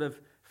that sort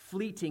of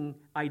fleeting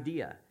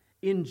idea.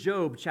 In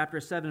Job chapter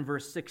 7,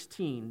 verse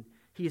 16,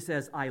 he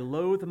says, "I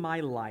loathe my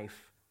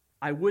life.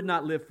 I would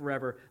not live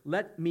forever.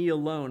 Let me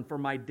alone, for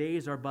my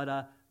days are but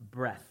a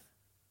breath."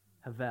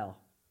 Havel.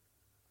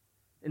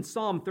 In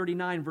Psalm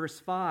 39, verse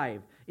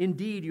 5,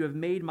 "Indeed, you have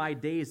made my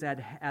days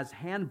as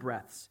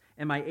handbreadths,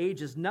 and my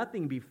age is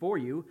nothing before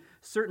you.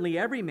 Certainly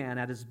every man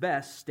at his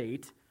best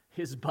state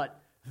is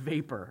but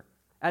vapor."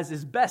 As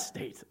his best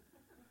state.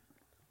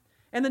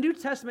 And the New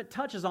Testament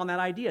touches on that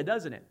idea,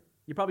 doesn't it?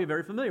 You're probably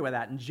very familiar with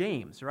that in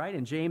James, right?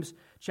 In James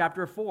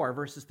chapter 4,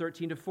 verses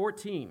 13 to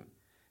 14.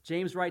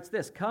 James writes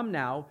this, "Come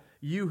now,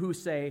 you who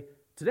say,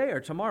 'Today or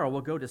tomorrow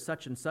we'll go to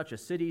such and such a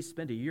city,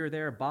 spend a year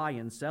there, buy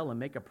and sell and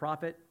make a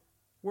profit,'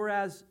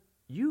 whereas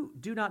you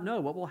do not know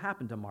what will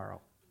happen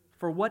tomorrow.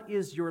 For what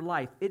is your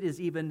life? It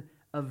is even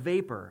a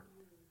vapor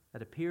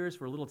that appears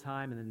for a little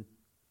time and then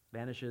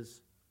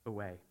vanishes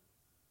away."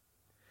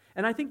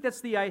 And I think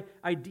that's the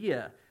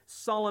idea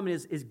Solomon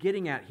is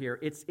getting at here.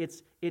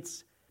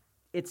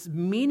 It's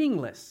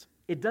meaningless.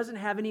 It doesn't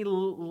have any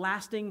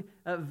lasting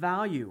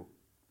value.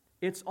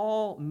 It's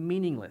all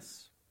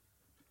meaningless.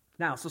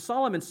 Now, so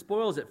Solomon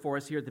spoils it for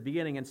us here at the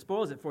beginning and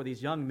spoils it for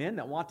these young men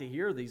that want to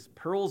hear these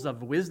pearls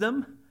of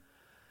wisdom.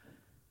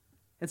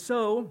 And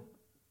so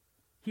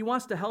he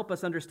wants to help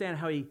us understand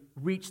how he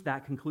reached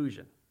that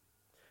conclusion.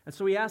 And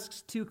so he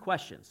asks two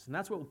questions, and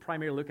that's what we'll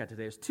primarily look at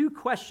today. There's two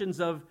questions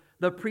of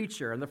the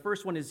preacher, and the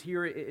first one is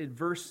here in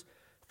verse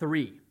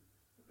 3.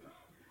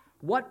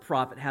 "What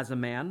profit has a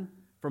man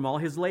from all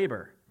his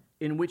labor,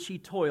 in which he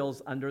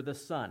toils under the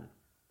sun?"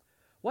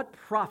 What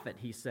profit,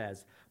 he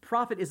says.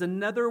 Profit is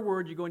another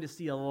word you're going to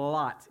see a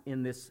lot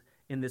in this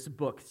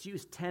book. It's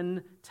used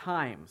 10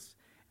 times,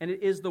 and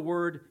it is the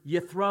word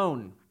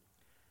yithron.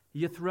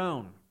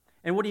 Yithron.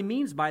 And what he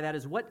means by that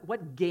is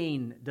what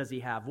gain does he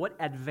have? What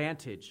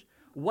advantage?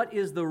 What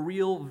is the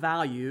real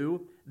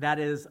value that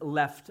is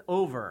left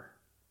over?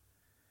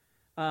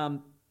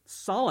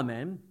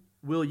 Solomon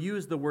will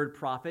use the word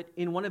profit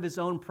in one of his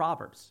own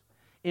Proverbs.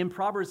 In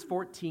Proverbs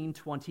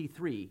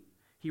 14:23,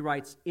 he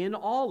writes, "In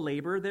all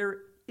labor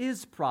there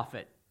is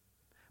profit,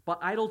 but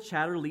idle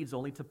chatter leads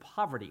only to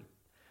poverty."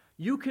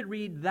 You could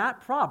read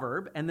that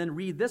proverb and then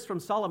read this from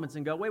Solomon's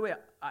and go, wait,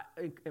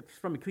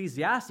 from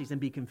Ecclesiastes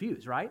and be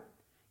confused, right?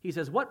 He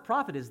says, what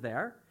profit is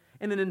there?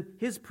 And then in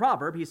his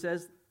proverb, he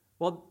says,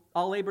 well,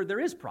 all labor there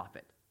is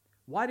profit.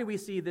 Why do we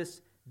see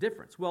this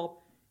difference?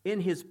 Well,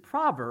 in his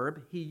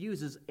proverb, he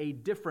uses a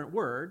different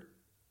word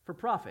for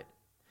profit.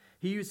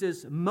 He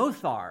uses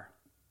mothar.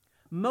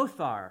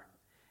 Mothar.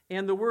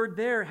 And the word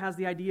there has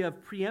the idea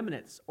of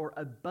preeminence or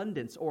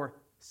abundance or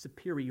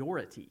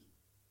superiority.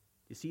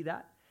 You see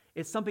that?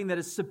 It's something that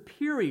is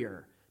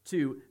superior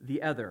to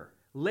the other.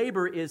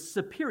 Labor is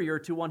superior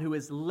to one who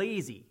is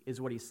lazy, is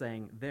what he's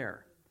saying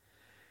there.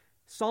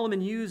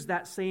 Solomon used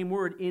that same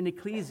word in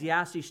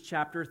Ecclesiastes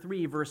chapter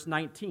 3, verse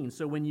 19.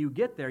 So when you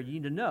get there, you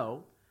need to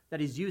know that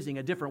he's using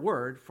a different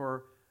word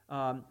for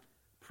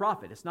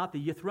prophet. It's not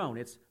the yithron,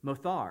 it's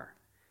mothar.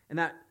 And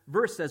that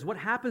verse says, what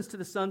happens to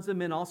the sons of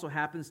men also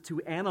happens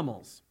to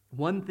animals.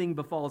 One thing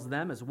befalls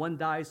them, as one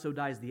dies, so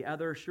dies the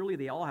other. Surely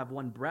they all have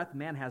one breath.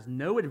 Man has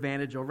no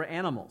advantage over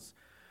animals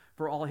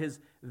for all his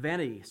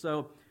vanity.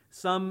 So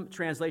some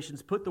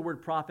translations put the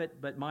word prophet,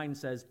 but mine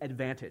says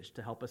advantage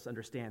to help us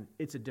understand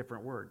it's a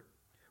different word.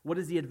 What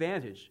is the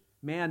advantage?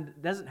 Man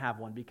doesn't have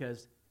one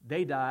because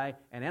they die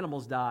and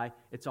animals die.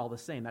 It's all the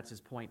same. That's his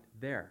point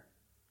there.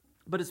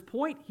 But his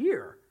point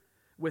here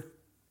with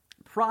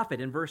prophet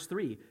in verse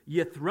 3,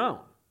 yithron,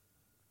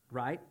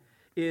 right,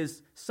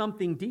 is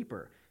something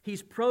deeper.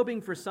 He's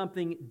probing for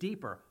something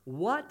deeper.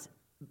 What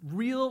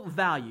real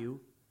value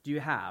do you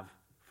have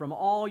from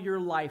all your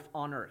life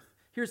on earth?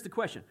 Here's the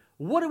question.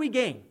 What do we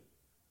gain?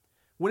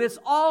 When it's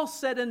all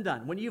said and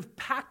done, when you've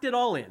packed it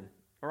all in,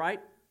 all right,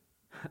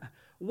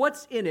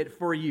 what's in it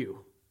for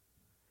you?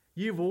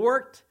 You've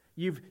worked,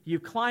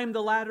 you've climbed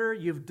the ladder,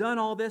 you've done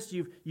all this,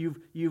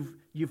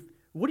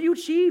 what do you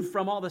achieve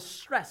from all the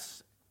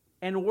stress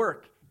and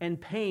work and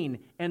pain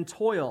and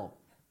toil?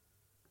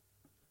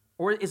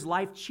 Or is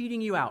life cheating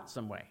you out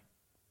some way?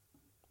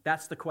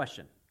 That's the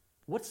question.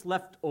 What's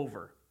left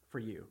over for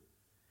you?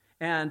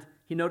 And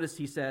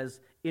he says,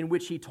 in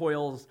which he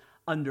toils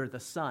under the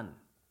sun.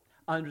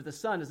 Under the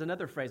sun is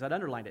another phrase. I'd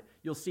underlined it.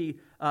 You'll see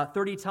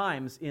 30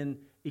 times in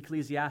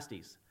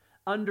Ecclesiastes.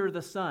 Under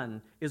the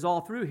sun is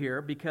all through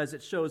here because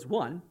it shows,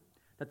 one,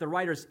 that the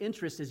writer's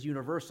interest is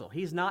universal.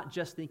 He's not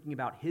just thinking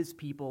about his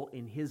people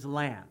in his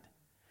land.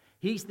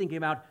 He's thinking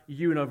about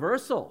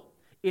universal.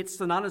 It's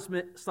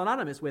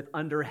synonymous with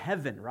under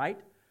heaven, right?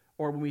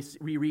 Or when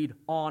we read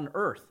on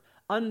earth.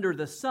 Under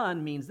the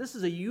sun means this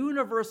is a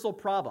universal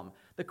problem.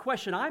 The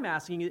question I'm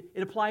asking,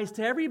 it applies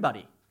to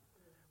everybody.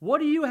 What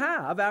do you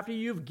have after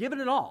you've given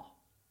it all?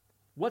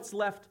 What's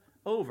left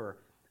over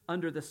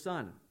under the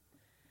sun?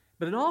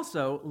 But it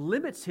also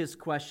limits his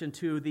question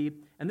to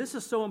and this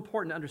is so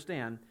important to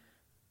understand,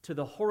 to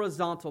the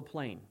horizontal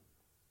plane.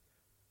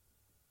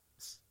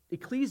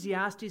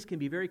 Ecclesiastes can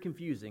be very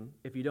confusing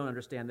if you don't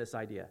understand this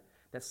idea,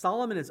 that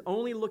Solomon is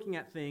only looking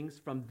at things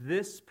from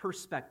this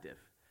perspective.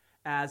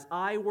 As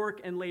I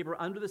work and labor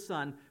under the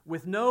sun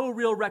with no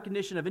real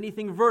recognition of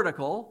anything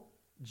vertical,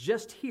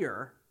 just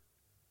here,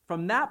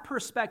 from that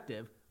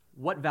perspective,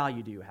 what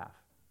value do you have?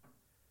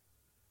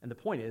 And the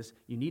point is,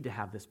 you need to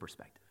have this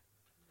perspective.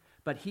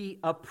 But he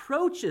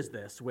approaches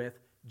this with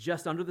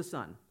just under the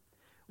sun.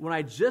 When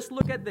I just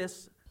look at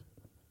this,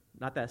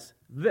 not this,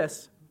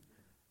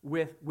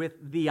 with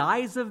the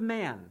eyes of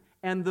man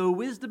and the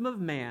wisdom of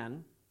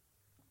man,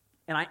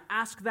 and I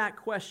ask that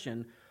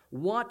question,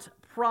 what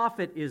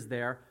profit is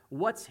there?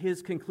 What's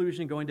his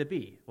conclusion going to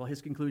be? Well,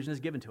 his conclusion is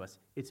given to us.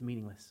 It's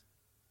meaningless.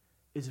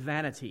 It's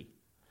vanity.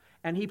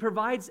 And he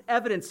provides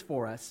evidence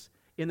for us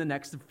in the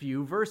next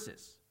few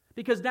verses.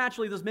 Because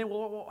naturally, those men,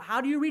 well,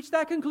 how do you reach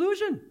that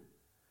conclusion?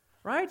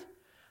 Right?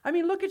 I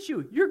mean, look at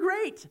you. You're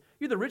great.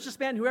 You're the richest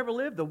man who ever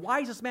lived, the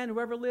wisest man who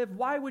ever lived.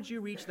 Why would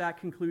you reach that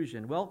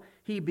conclusion? Well,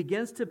 he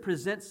begins to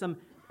present some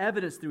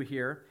evidence through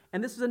here.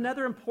 And this is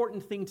another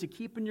important thing to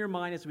keep in your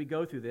mind as we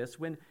go through this.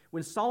 When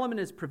Solomon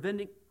is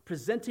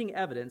presenting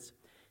evidence,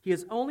 he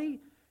is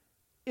only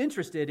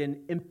interested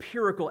in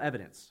empirical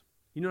evidence.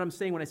 You know what I'm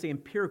saying when I say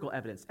empirical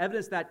evidence?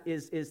 Evidence that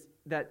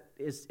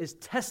is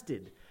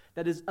tested,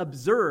 that is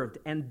observed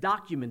and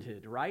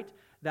documented, right?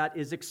 That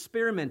is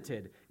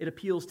experimented. It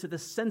appeals to the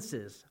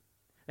senses.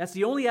 That's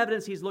the only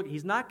evidence he's looking.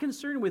 He's not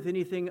concerned with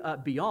anything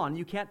beyond.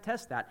 You can't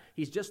test that.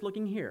 He's just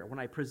looking here. When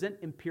I present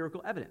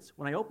empirical evidence,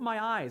 when I open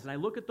my eyes and I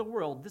look at the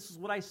world, this is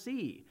what I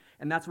see.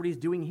 And that's what he's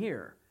doing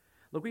here.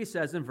 Look what he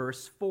says in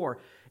verse 4.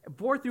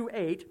 4 through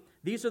 8,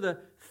 these are the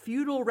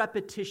futile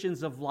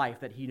repetitions of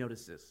life that he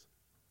notices,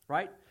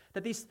 right?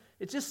 That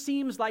it just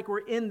seems like we're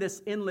in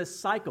this endless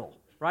cycle,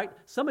 right?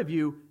 Some of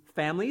you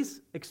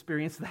families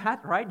experience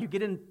that, right? You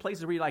get in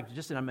places where you're like,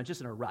 I'm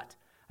just in a rut.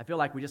 I feel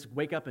like we just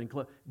wake up and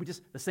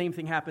the same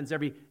thing happens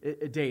every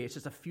day. It's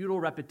just a futile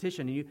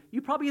repetition. And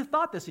you probably have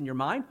thought this in your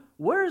mind.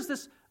 Where is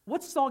this?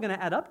 What's this all going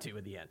to add up to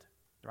in the end,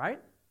 right?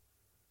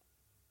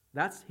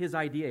 That's his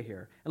idea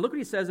here. And look what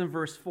he says in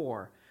verse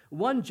 4.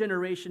 One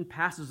generation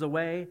passes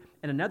away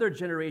and another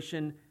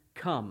generation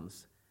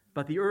comes,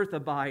 but the earth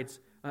abides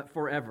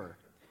forever.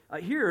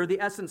 Here, the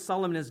essence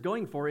Solomon is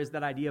going for is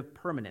that idea of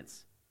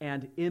permanence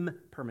and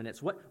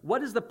impermanence.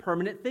 What is the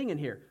permanent thing in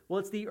here? Well,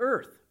 it's the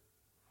earth.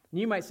 And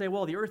you might say,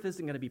 well, the earth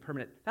isn't going to be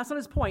permanent. That's not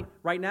his point.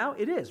 Right now,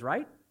 it is,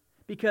 right?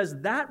 Because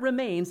that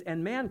remains,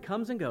 and man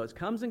comes and goes,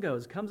 comes and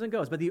goes, comes and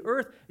goes. But the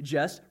earth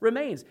just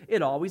remains.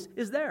 It always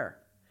is there.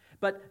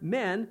 But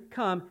men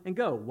come and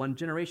go. One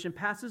generation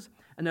passes,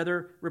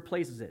 another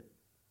replaces it.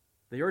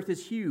 The earth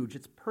is huge.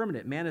 It's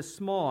permanent. Man is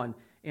small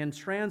and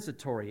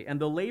transitory. And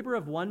the labor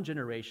of one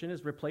generation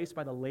is replaced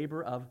by the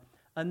labor of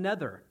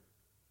another.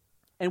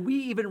 And we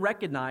even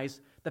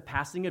recognize the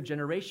passing of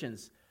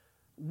generations.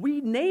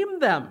 We name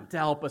them to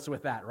help us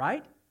with that,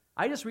 right?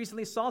 I just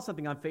recently saw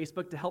something on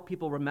Facebook to help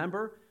people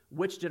remember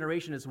which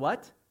generation is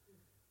what.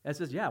 And it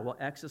says, yeah, well,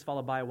 X is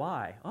followed by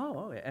Y.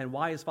 Oh, and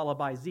Y is followed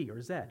by Z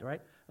or Z,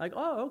 right? Like,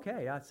 oh,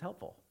 okay, that's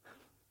helpful.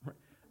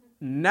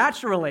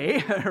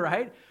 Naturally,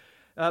 right?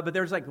 But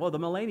there's like, well, the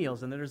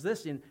millennials, and there's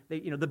this, and they,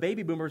 the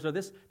baby boomers are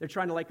this. They're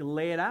trying to like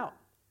lay it out.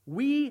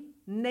 We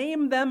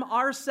name them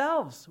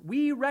ourselves.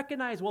 We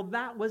recognize, well,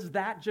 that was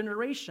that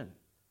generation,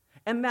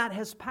 and that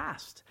has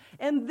passed.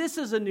 And this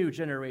is a new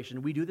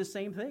generation. We do the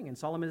same thing, and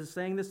Solomon is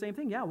saying the same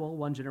thing. Yeah, well,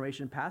 one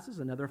generation passes,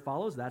 another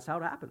follows. That's how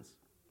it happens.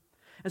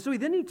 And so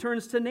then he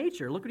turns to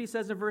nature. Look what he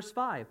says in verse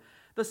 5.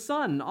 The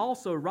sun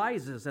also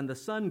rises, and the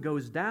sun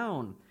goes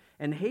down,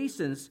 and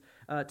hastens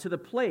to the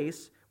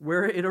place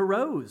where it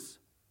arose.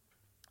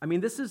 I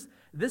mean, this is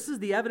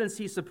the evidence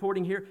he's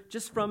supporting here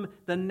just from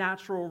the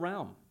natural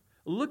realm.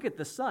 Look at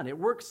the sun. It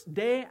works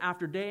day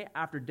after day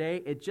after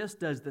day. It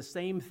just does the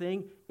same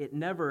thing. It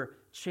never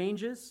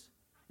changes.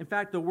 In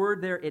fact, the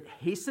word there, it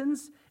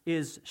hastens,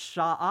 is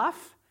sha'af,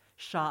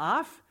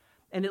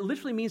 and it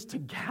literally means to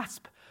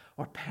gasp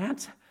or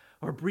pant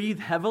or breathe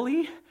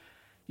heavily.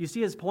 You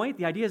see his point?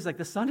 The idea is like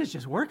the sun is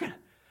just working,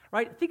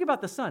 right? Think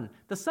about the sun.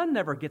 The sun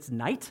never gets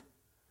night.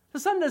 The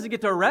sun doesn't get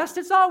to rest.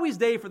 It's always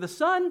day for the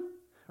sun,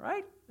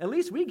 right? At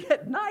least we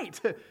get night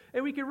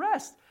and we can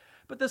rest.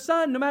 But the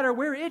sun, no matter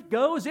where it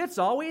goes, it's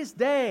always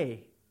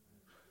day.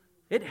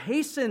 It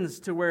hastens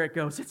to where it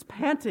goes. It's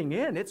panting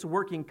in. It's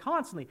working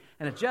constantly.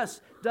 And it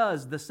just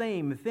does the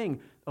same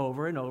thing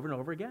over and over and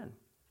over again.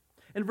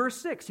 In verse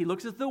 6, he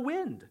looks at the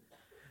wind.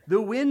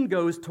 The wind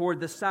goes toward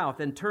the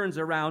south and turns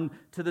around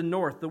to the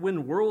north. The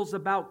wind whirls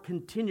about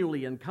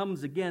continually and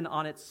comes again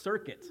on its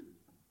circuit.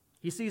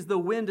 He sees the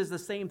wind as the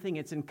same thing.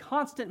 It's in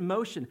constant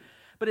motion,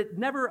 but it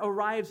never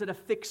arrives at a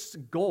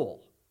fixed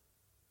goal.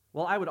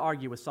 Well, I would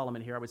argue with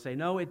Solomon here. I would say,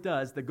 no, it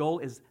does. The goal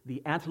is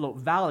the Antelope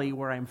Valley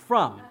where I'm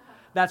from.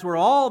 That's where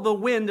all the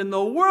wind in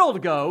the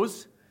world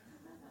goes. Have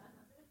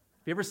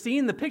you ever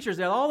seen the pictures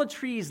there? All the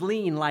trees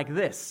lean like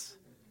this.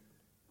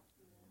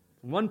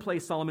 In one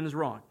place, Solomon is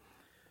wrong.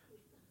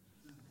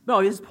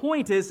 No, his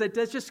point is that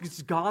it's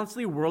just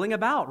constantly whirling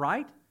about,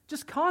 right?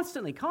 Just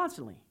constantly.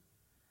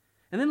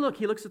 And then look,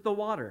 he looks at the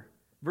water.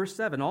 Verse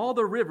 7, all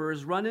the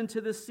rivers run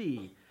into the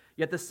sea,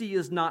 yet the sea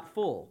is not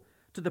full.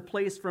 To the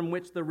place from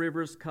which the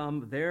rivers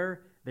come,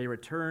 there they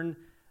return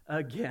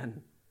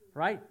again,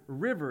 right?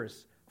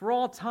 Rivers, for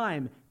all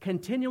time,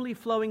 continually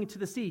flowing into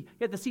the sea,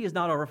 yet the sea is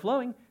not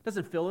overflowing,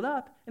 doesn't fill it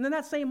up, and then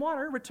that same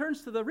water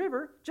returns to the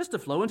river just to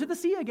flow into the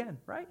sea again,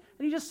 right?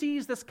 And he just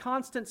sees this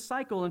constant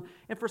cycle,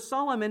 and for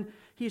Solomon,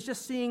 he's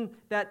just seeing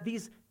that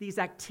these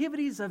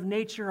activities of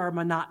nature are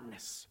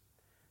monotonous.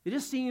 They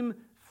just seem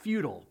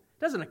futile.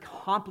 It doesn't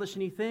accomplish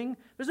anything.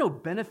 There's no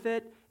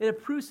benefit.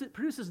 It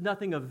produces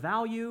nothing of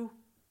value.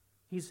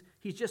 He's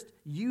just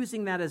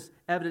using that as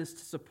evidence to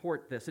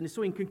support this. And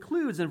so he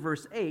concludes in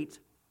verse 8,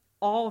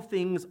 all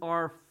things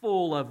are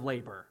full of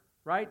labor,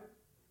 right?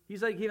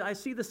 He's like, I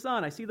see the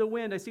sun, I see the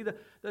wind, I see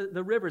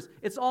the rivers.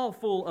 It's all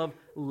full of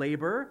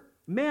labor.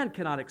 Man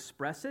cannot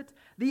express it.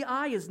 The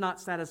eye is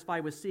not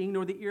satisfied with seeing,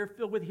 nor the ear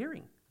filled with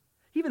hearing.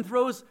 He even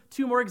throws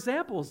two more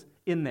examples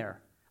in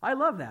there. I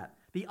love that.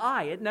 The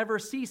eye, it never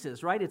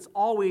ceases, right? It's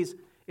always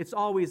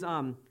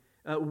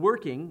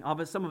working.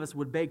 Some of us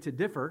would beg to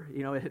differ.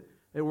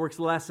 It works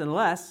less and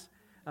less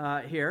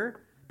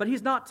here. But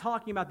he's not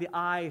talking about the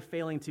eye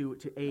failing to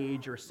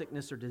age or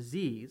sickness or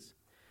disease.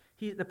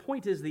 The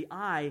point is the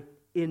eye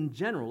in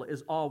general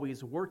is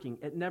always working.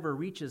 It never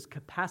reaches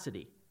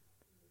capacity.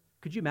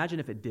 Could you imagine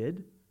if it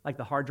did? Like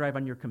the hard drive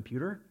on your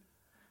computer?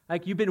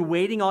 Like you've been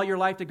waiting all your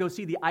life to go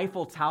see the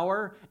Eiffel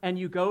Tower, and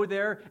you go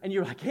there, and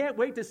you're like, I can't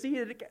wait to see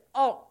it.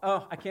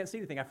 Oh, I can't see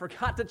anything. I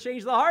forgot to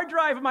change the hard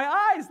drive in my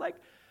eyes. Like,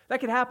 that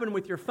could happen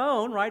with your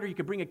phone, right? Or you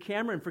could bring a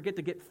camera and forget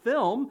to get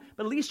film,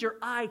 but at least your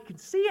eye can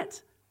see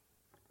it.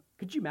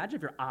 Could you imagine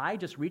if your eye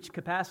just reached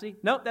capacity?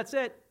 Nope, that's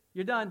it.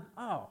 You're done.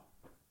 Oh,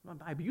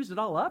 I've used it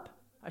all up.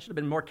 I should have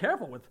been more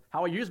careful with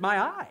how I use my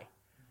eye.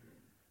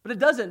 But it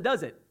doesn't,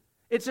 does it?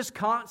 It's just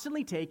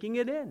constantly taking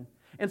it in.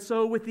 And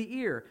so with the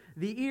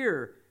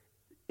ear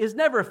is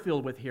never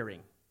filled with hearing.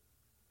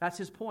 That's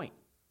his point.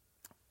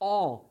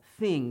 All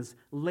things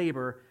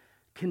labor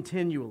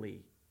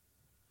continually.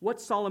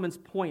 What's Solomon's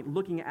point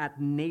looking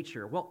at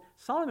nature? Well,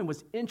 Solomon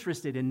was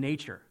interested in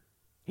nature.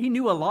 He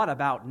knew a lot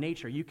about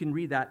nature. You can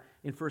read that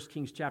in 1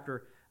 Kings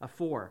chapter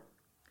 4.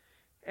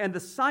 And the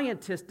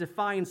scientist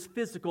defines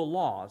physical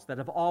laws that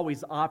have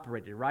always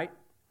operated, right?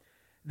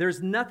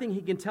 There's nothing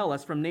he can tell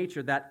us from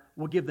nature that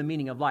will give the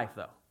meaning of life,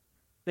 though.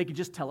 They can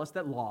just tell us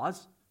that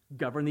laws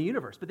govern the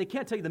universe, but they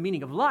can't tell you the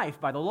meaning of life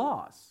by the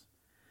laws.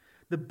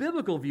 The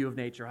biblical view of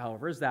nature,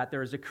 however, is that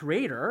there is a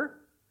creator,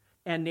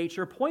 and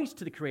nature points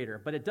to the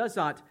creator, but it does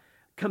not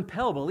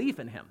compel belief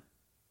in him,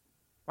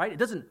 right? It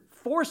doesn't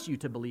force you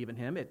to believe in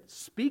him. It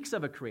speaks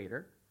of a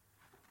creator.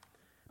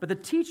 But the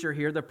teacher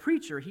here, the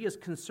preacher, he is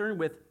concerned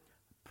with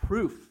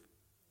proof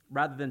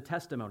rather than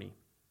testimony.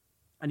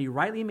 And he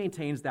rightly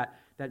maintains that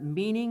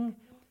meaning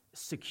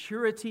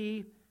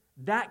security,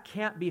 that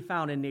can't be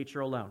found in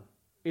nature alone.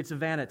 It's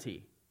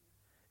vanity.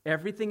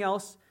 Everything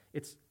else,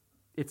 it's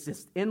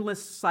this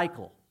endless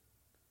cycle.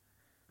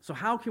 So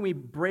how can we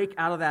break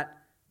out of that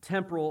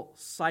temporal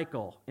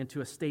cycle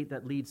into a state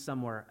that leads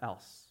somewhere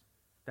else?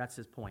 That's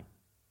his point.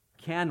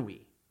 Can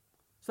we?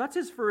 So that's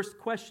his first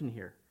question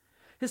here.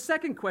 His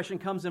second question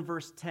comes in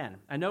verse 10.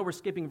 I know we're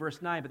skipping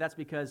verse 9, but that's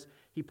because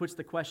he puts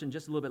the question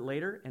just a little bit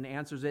later and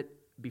answers it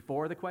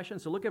before the question.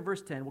 So look at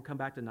verse 10. We'll come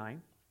back to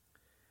 9.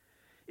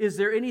 Is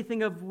there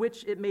anything of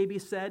which it may be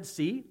said,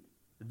 see,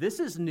 this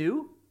is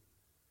new?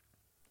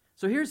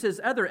 So here's his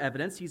other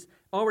evidence. He's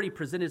already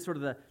presented sort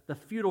of the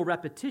futile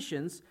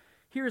repetitions.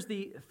 Here's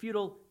the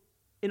futile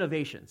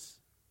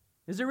innovations.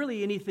 Is there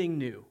really anything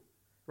new,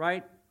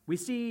 right? We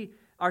see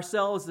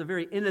ourselves as a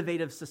very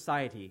innovative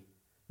society,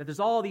 that there's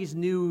all these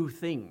new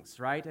things,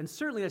 right? And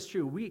certainly that's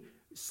true.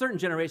 Certain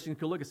generations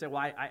could look and say,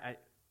 well,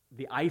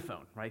 the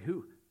iPhone, right?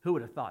 Who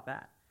would have thought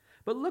that?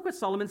 But look what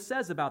Solomon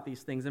says about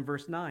these things in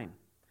verse 9.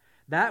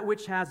 That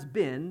which has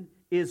been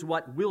is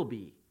what will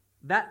be.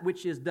 That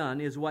which is done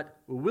is what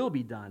will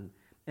be done,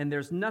 and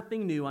there's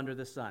nothing new under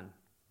the sun.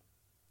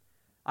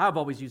 I've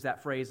always used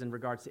that phrase in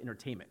regards to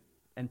entertainment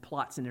and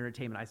plots in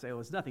entertainment. I say,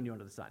 there's nothing new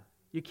under the sun.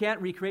 You can't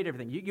recreate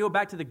everything. You go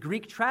back to the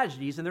Greek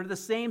tragedies, and they're the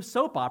same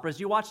soap operas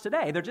you watch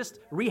today. They're just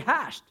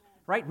rehashed,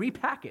 right?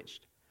 Repackaged.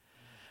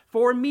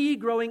 For me,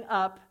 growing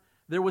up,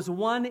 there was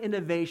one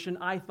innovation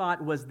I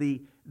thought was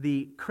the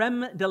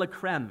creme de la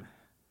creme.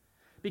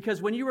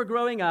 Because when you were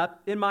growing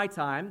up, in my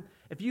time,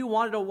 if you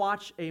wanted to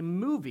watch a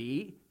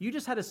movie, you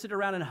just had to sit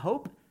around and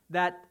hope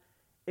that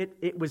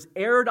it was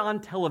aired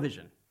on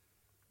television,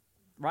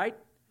 right?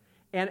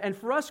 And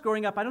for us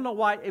growing up, I don't know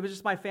why, it was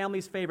just my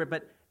family's favorite,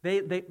 but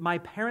my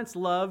parents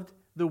loved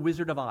The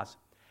Wizard of Oz.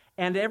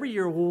 And every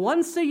year,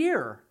 once a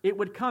year, it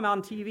would come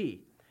on TV.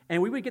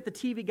 And we would get the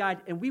TV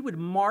guide, and we would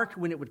mark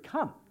when it would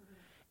come.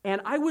 And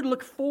I would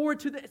look forward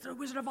to it's a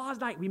Wizard of Oz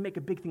night. We'd make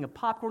a big thing of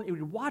popcorn, and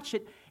we'd watch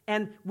it.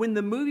 And when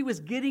the movie was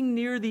getting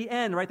near the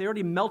end, right, they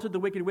already melted the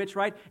Wicked Witch,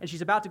 right, and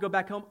she's about to go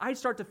back home, I'd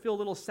start to feel a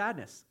little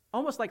sadness,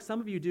 almost like some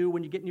of you do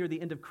when you get near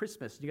the end of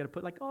Christmas. You got to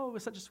put like, oh, it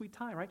was such a sweet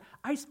time, right?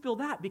 I feel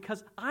that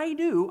because I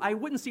knew I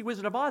wouldn't see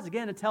Wizard of Oz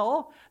again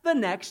until the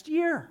next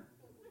year.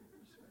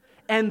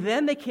 And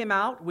then they came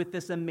out with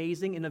this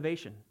amazing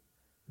innovation,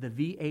 the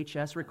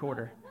VHS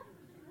recorder.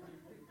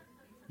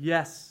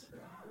 Yes.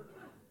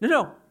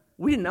 No.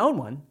 We didn't own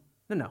one.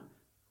 No.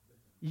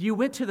 You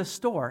went to the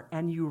store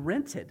and you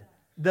rented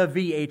the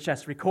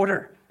VHS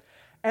recorder.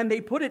 And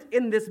they put it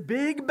in this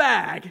big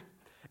bag.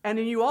 And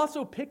then you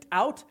also picked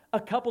out a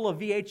couple of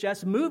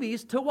VHS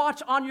movies to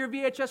watch on your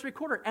VHS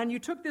recorder. And you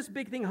took this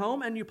big thing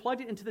home and you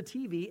plugged it into the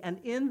TV. And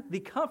in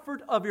the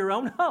comfort of your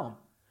own home,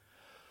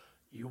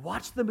 you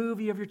watched the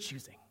movie of your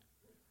choosing.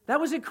 That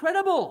was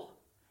incredible.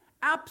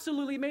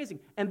 Absolutely amazing.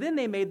 And then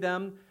they made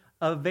them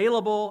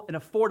available and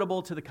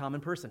affordable to the common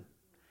person.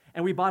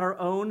 And we bought our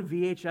own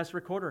VHS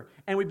recorder.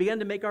 And we began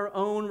to make our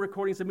own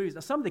recordings of movies. Now,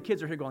 some of the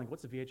kids are here going,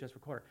 what's a VHS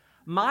recorder?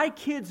 My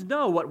kids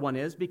know what one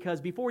is because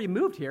before we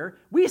moved here,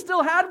 we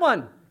still had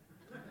one.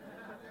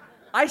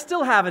 I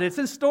still have it. It's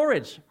in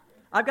storage.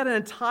 I've got an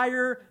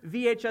entire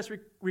VHS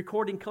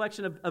recording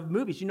collection of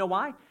movies. You know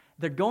why?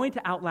 They're going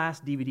to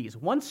outlast DVDs.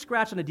 One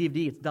scratch on a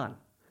DVD, it's done.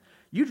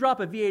 You drop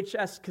a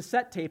VHS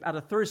cassette tape out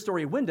a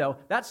third-story window,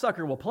 that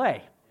sucker will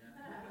play.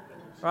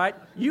 Right?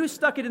 You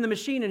stuck it in the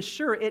machine, and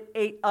sure, it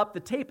ate up the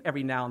tape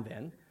every now and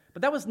then,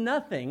 but that was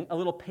nothing a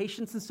little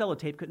patience and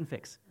sellotape couldn't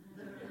fix.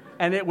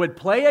 And it would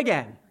play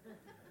again.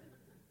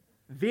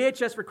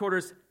 VHS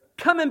recorders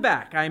coming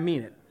back, I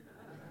mean it.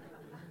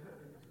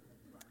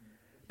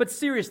 But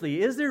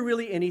seriously, is there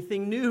really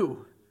anything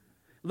new?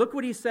 Look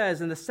what he says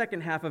in the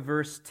second half of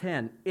verse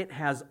 10. It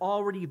has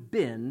already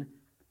been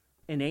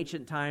in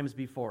ancient times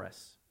before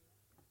us.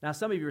 Now,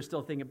 some of you are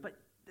still thinking, but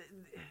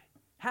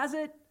has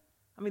it?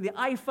 I mean, the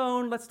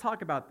iPhone, let's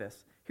talk about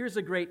this. Here's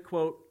a great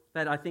quote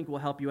that I think will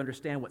help you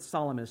understand what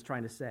Solomon is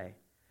trying to say.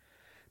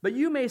 But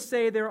you may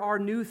say there are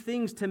new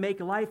things to make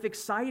life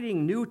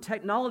exciting, new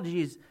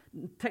technologies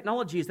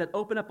that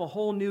open up a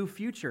whole new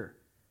future.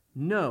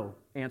 No,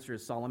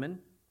 answers Solomon.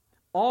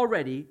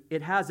 Already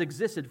it has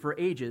existed for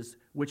ages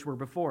which were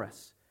before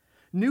us.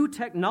 New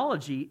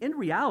technology, in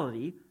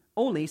reality,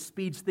 only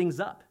speeds things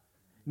up,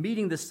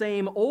 meeting the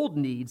same old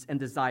needs and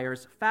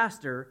desires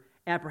faster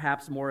and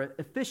perhaps more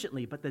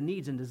efficiently, but the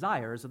needs and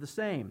desires are the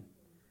same.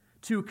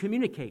 To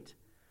communicate,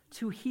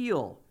 to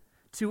heal,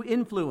 to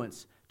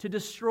influence, to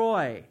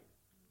destroy.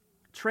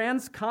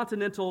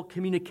 Transcontinental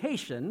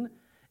communication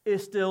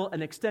is still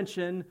an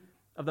extension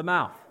of the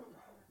mouth.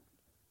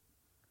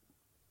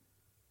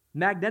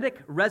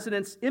 Magnetic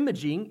resonance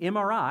imaging,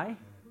 MRI,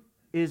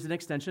 is an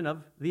extension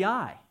of the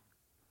eye.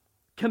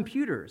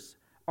 Computers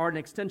are an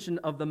extension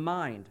of the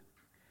mind.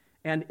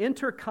 And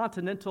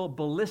intercontinental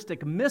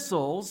ballistic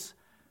missiles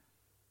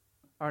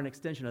are an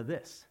extension of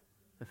this,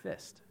 the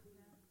fist.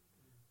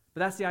 But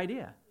that's the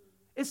idea.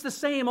 It's the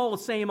same old,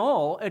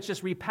 it's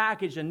just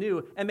repackaged and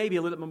new and maybe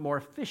a little bit more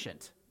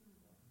efficient.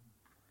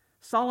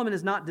 Solomon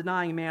is not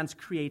denying man's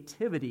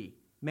creativity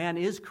Man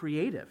is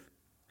creative.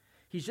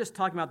 He's just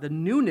talking about the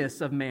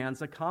newness of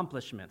man's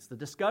accomplishments. The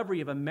discovery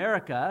of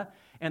America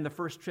and the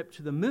first trip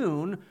to the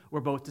moon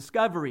were both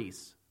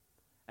discoveries,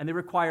 and they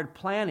required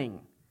planning,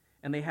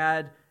 and they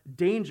had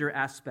danger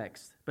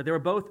aspects, but they were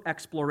both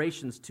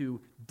explorations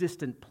to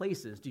distant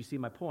places. Do you see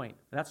my point?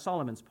 That's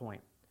Solomon's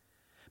point.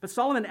 But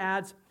Solomon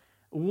adds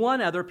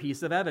one other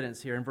piece of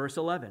evidence here in verse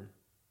 11.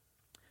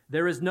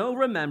 There is no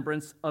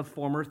remembrance of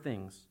former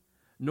things,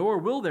 nor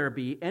will there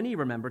be any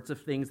remembrance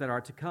of things that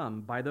are to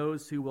come by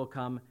those who will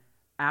come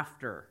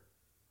after.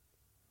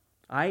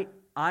 I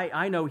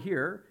know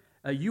here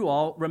you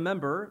all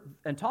remember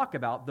and talk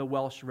about the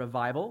Welsh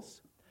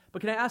revivals,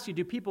 but can I ask you,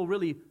 do people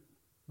really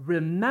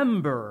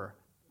remember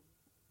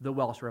the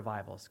Welsh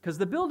revivals? Because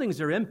the buildings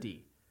are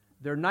empty.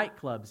 They're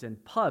nightclubs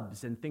and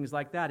pubs and things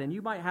like that, and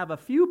you might have a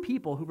few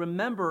people who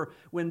remember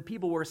when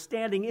people were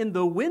standing in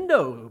the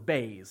window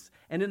bays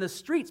and in the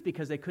streets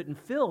because they couldn't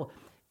fill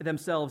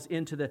themselves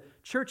into the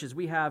churches.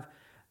 We have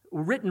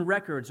written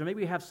records, or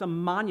maybe we have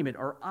some monument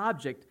or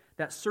object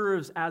that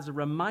serves as a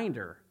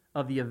reminder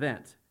of the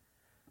event.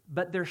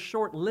 But they're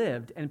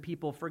short-lived and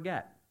people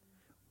forget.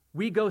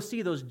 We go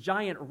see those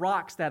giant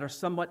rocks that are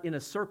somewhat in a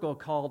circle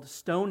called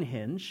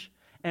Stonehenge,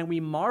 and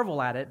we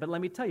marvel at it, but let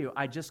me tell you,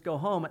 I just go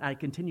home and I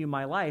continue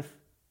my life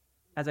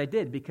as I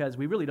did because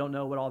we really don't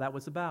know what all that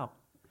was about.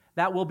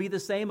 That will be the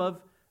same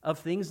of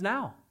things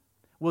now.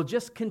 We'll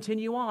just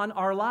continue on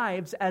our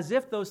lives as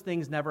if those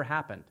things never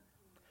happened.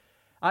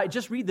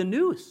 Just read the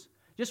news.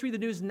 Just read the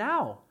news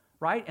now,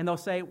 right? And they'll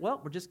say,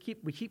 well,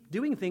 we keep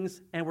doing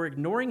things and we're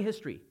ignoring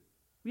history.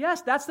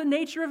 Yes, that's the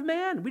nature of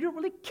man. We don't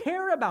really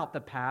care about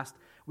the past.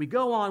 We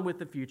go on with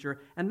the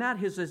future, and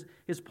that is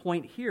his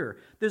point here.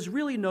 There's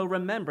really no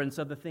remembrance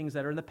of the things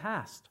that are in the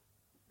past.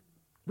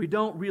 We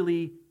don't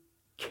really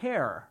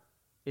care,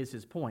 is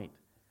his point.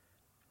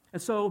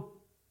 And so,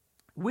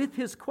 with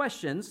his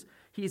questions,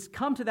 he's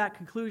come to that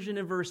conclusion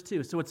in verse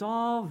 2. So it's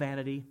all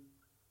vanity.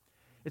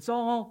 It's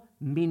all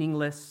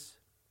meaningless.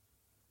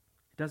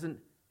 It doesn't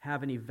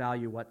have any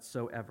value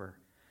whatsoever.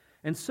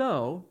 And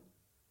so,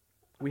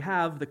 we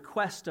have the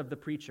quest of the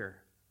preacher.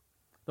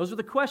 Those are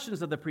the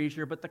questions of the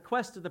preacher, but the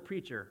quest of the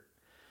preacher.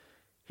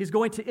 He's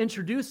going to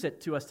introduce it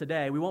to us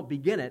today. We won't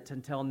begin it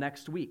until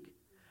next week.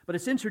 But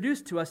it's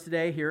introduced to us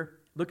today here.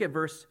 Look at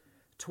verse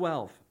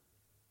 12.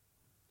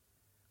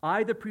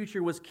 I, the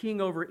preacher, was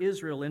king over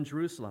Israel in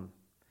Jerusalem,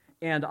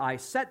 and I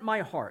set my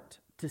heart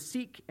to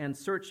seek and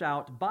search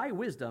out by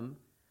wisdom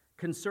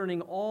concerning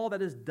all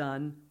that is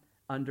done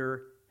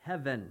under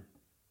heaven.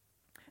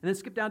 And then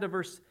skip down to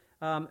verse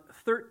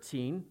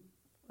 16.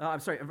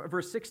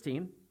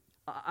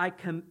 I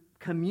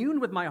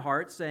communed with my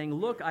heart, saying,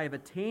 look, I have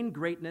attained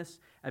greatness.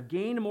 I've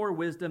gained more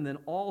wisdom than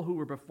all who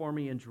were before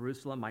me in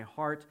Jerusalem. My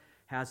heart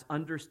has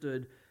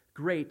understood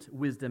great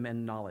wisdom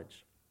and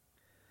knowledge.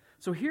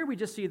 So here we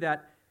just see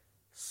that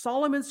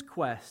Solomon's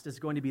quest is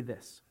going to be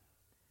this.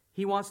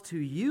 He wants to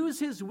use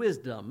his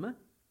wisdom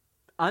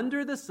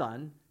under the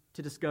sun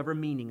to discover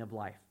meaning of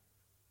life.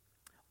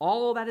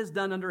 All that is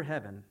done under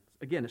heaven,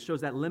 again, it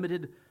shows that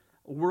limited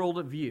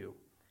world view.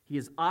 He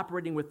is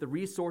operating with the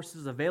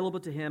resources available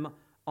to him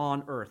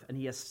on earth, and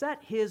he has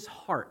set his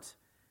heart,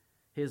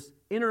 his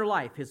inner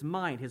life, his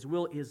mind, his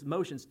will, his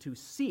emotions to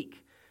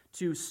seek,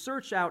 to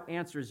search out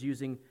answers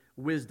using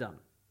wisdom,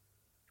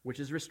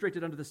 which is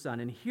restricted under the sun.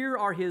 And here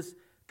are his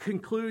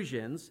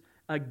conclusions,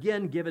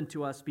 again given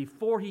to us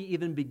before he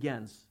even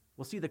begins.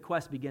 We'll see the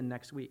quest begin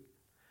next week.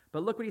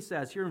 But look what he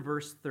says here in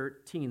verse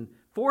 13.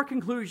 4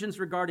 conclusions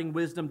regarding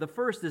wisdom. The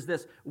first is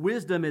this: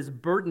 wisdom is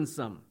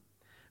burdensome.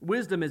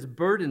 Wisdom is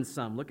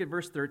burdensome. Look at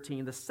verse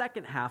 13. The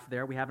second half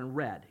there we haven't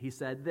read. He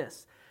said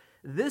this: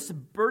 this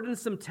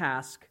burdensome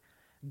task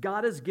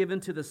God has given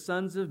to the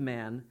sons of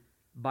man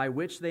by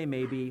which they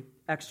may be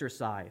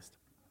exercised.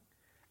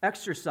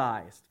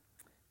 Exercised.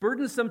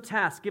 Burdensome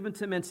task given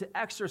to men to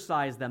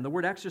exercise them. The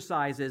word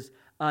exercise is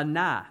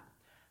anah.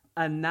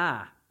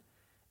 Anah.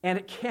 And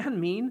it can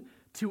mean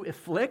to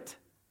afflict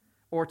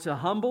or to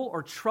humble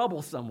or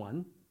trouble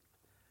someone,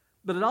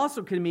 but it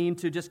also can mean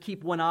to just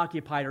keep one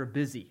occupied or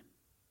busy.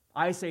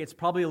 I say it's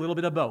probably a little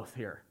bit of both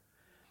here.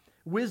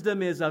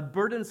 Wisdom is a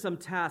burdensome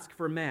task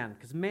for man,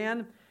 because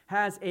man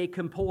has a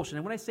compulsion.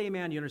 And when I say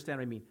man, you understand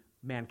what I mean.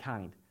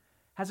 Mankind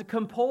has a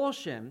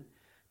compulsion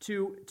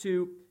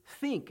to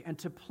think and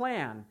to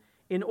plan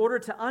in order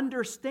to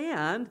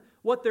understand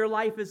what their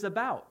life is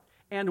about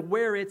and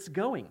where it's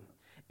going.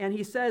 And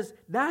he says,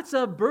 that's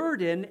a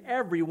burden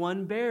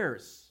everyone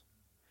bears.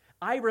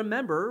 I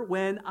remember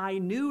when I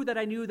knew that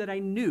I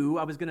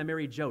was going to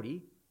marry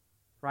Jody,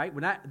 right?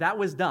 When that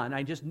was done,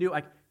 I just knew,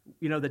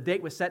 the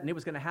date was set and it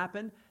was going to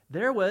happen.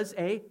 There was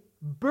a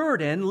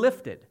burden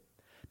lifted.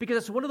 Because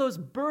it's one of those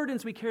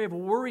burdens we carry of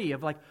worry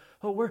of like,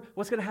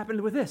 what's going to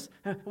happen with this?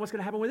 What's going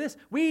to happen with this?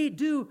 We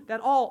do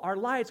that all our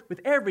lives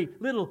with every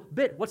little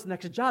bit. What's the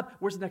next job?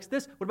 Where's the next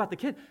this? What about the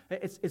kid?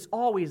 It's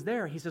always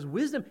there. He says,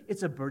 wisdom,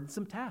 it's a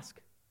burdensome task.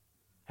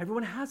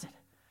 Everyone has it.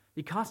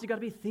 You constantly got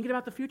to be thinking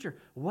about the future.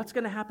 What's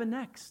going to happen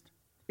next?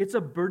 It's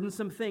a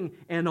burdensome thing,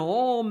 and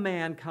all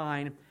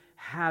mankind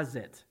has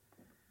it.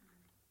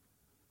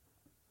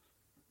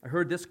 I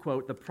heard this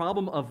quote, "The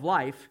problem of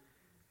life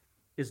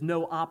is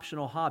no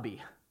optional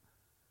hobby."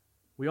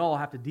 We all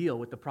have to deal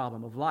with the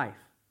problem of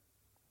life.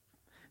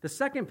 The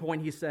second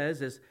point he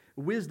says is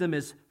wisdom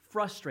is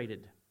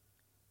frustrated.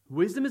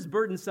 Wisdom is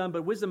burdensome,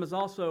 but wisdom is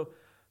also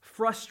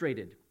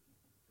frustrated.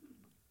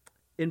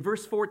 In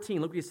verse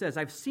 14, look what he says,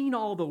 "I've seen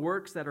all the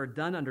works that are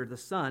done under the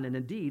sun, and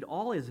indeed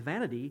all is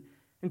vanity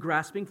and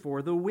grasping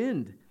for the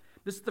wind."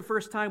 This is the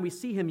first time we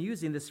see him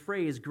using this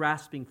phrase,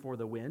 grasping for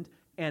the wind,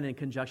 and in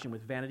conjunction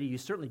with vanity. You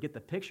certainly get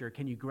the picture.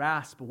 Can you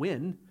grasp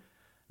wind?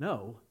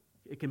 No.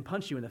 It can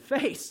punch you in the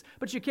face,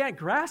 but you can't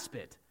grasp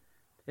it.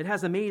 It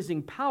has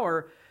amazing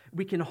power.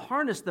 We can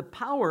harness the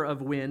power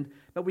of wind,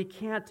 but we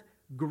can't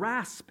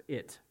grasp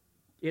it.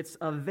 It's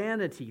a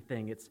vanity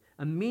thing. It's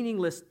a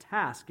meaningless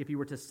task. If you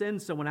were to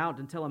send someone out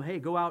and tell them, hey,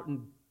 go out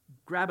and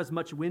grab as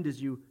much wind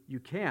as you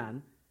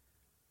can,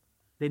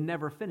 they'd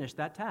never finish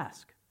that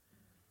task.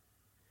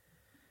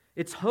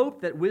 It's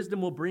hoped that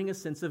wisdom will bring a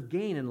sense of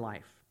gain in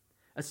life,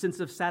 a sense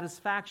of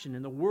satisfaction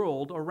in the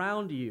world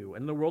around you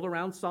and the world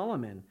around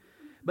Solomon.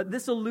 But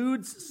this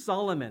eludes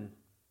Solomon.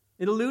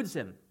 It eludes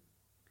him.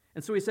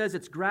 And so he says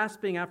it's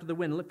grasping after the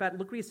wind. In fact,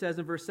 look what he says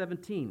in verse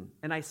 17.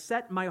 "And I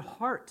set my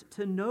heart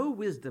to know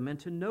wisdom and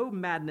to know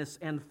madness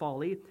and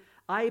folly.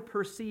 I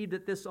perceive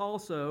that this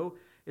also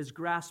is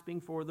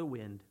grasping for the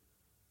wind."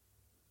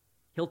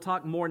 He'll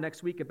talk more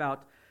next week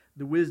about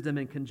the wisdom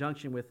in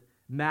conjunction with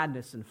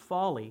madness and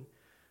folly.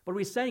 But what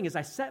he's saying is,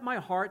 I set my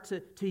heart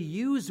to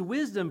use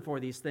wisdom for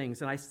these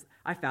things, and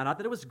I found out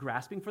that it was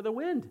grasping for the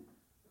wind.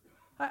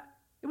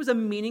 It was a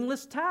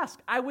meaningless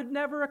task. I would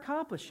never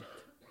accomplish it.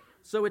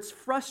 So it's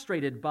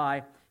frustrated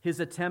by his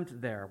attempt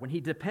there when he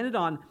depended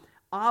on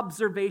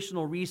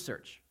observational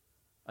research,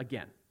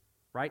 again,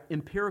 right?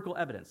 Empirical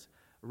evidence,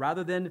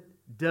 rather than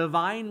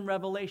divine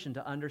revelation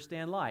to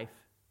understand life,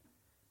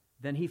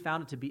 then he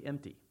found it to be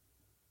empty.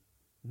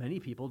 Many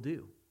people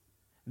do.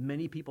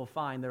 Many people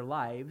find their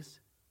lives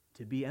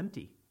to be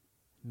empty,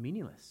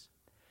 meaningless,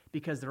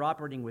 because they're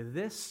operating with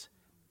this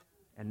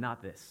and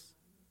not this.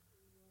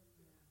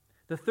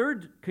 The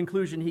third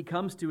conclusion he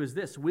comes to is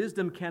this: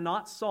 wisdom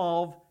cannot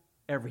solve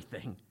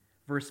everything.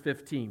 Verse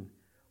 15,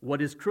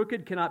 "What is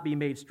crooked cannot be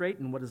made straight,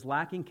 and what is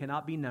lacking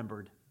cannot be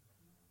numbered."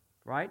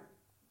 Right?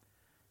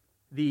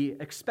 The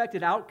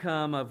expected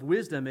outcome of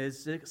wisdom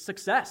is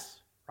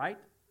success, right?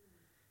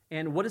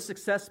 And what is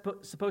success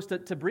supposed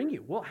to bring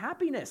you? Well,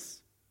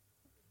 happiness.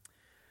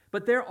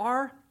 But there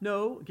are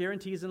no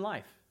guarantees in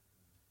life.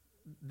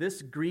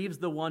 This grieves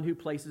the one who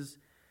places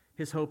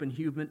his hope in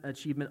human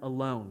achievement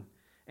alone.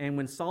 And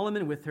when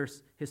Solomon, with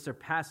his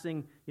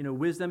surpassing,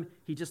 wisdom,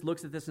 he just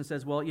looks at this and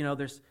says, well,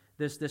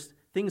 there's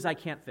things I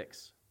can't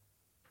fix,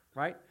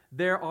 right?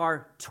 There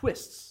are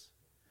twists.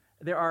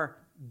 There are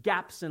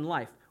gaps in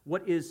life.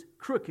 What is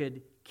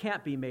crooked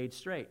can't be made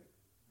straight.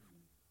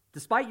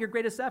 Despite your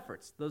greatest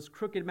efforts, those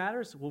crooked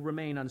matters will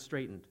remain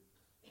unstraightened.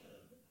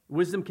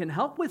 Wisdom can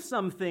help with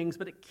some things,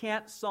 but it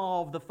can't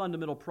solve the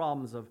fundamental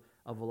problems of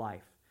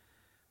life.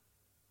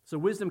 So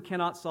wisdom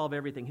cannot solve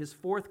everything. His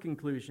fourth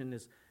conclusion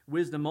is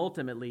wisdom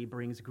ultimately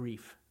brings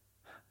grief.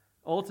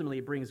 Ultimately,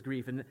 it brings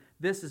grief. And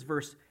this is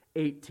verse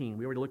 18.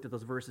 We already looked at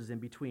those verses in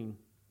between.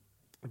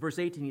 In verse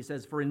 18, he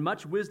says, "For in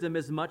much wisdom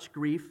is much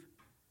grief,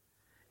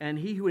 and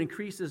he who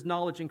increases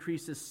knowledge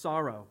increases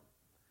sorrow."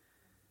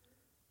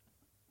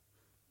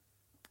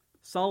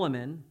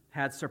 Solomon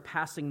had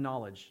surpassing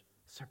knowledge,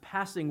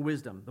 surpassing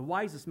wisdom, the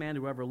wisest man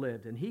who ever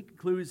lived. And he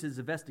concludes his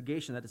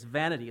investigation that it's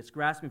vanity, it's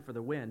grasping for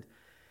the wind,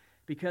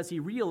 because he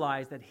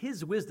realized that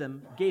his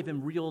wisdom gave him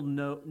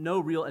no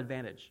real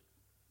advantage.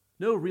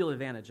 No real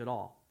advantage at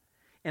all.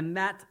 And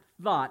that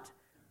thought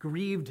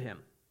grieved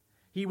him.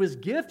 He was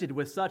gifted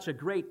with such a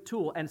great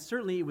tool, and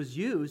certainly it was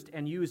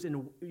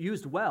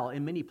used well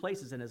in many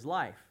places in his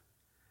life.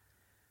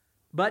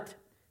 But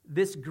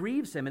this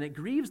grieves him, and it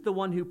grieves the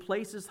one who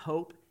places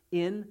hope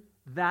in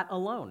that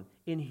alone,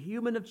 in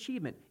human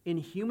achievement, in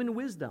human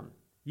wisdom.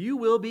 You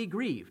will be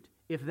grieved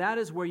if that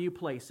is where you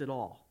place it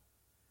all.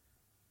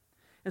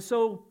 And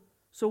so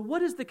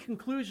what is the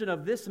conclusion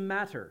of this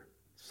matter?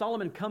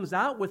 Solomon comes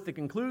out with the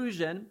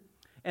conclusion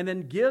and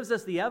then gives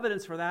us the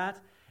evidence for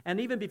that.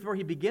 And even before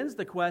he begins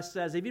the quest,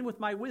 says, even with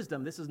my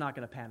wisdom, this is not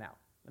going to pan out.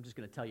 I'm just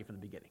going to tell you from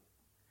the beginning.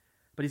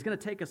 But he's going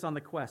to take us on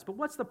the quest. But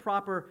what's the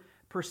proper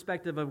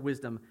perspective of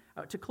wisdom?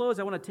 To close,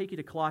 I want to take you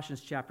to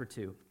Colossians chapter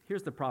 2.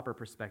 Here's the proper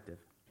perspective.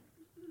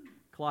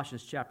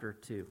 Colossians chapter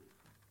 2.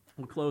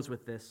 We'll close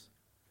with this.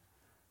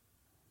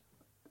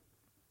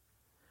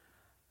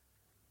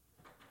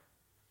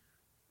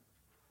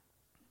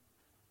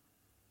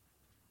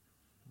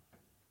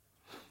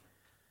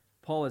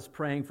 Paul is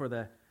praying for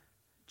the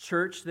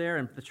church there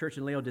and the church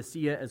in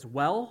Laodicea as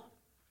well.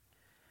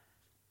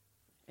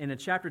 And in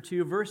chapter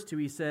 2, verse 2,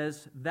 he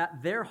says,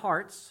 that their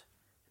hearts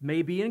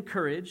may be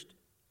encouraged,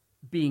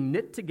 being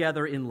knit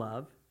together in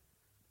love,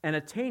 and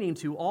attaining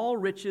to all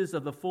riches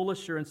of the full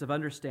assurance of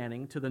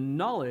understanding, to the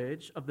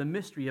knowledge of the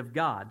mystery of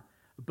God,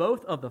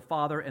 both of the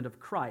Father and of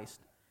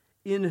Christ,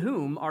 in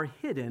whom are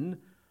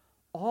hidden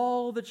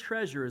all the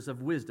treasures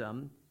of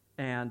wisdom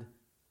and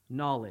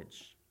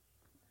knowledge.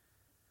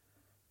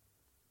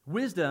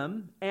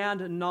 Wisdom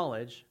and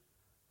knowledge,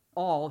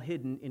 all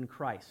hidden in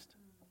Christ.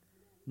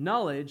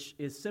 Knowledge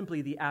is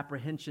simply the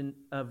apprehension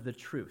of the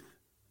truth,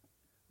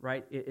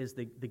 right? It is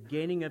the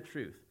gaining of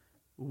truth.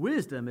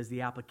 Wisdom is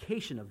the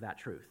application of that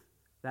truth.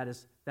 That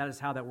is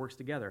how that works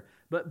together.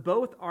 But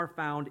both are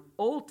found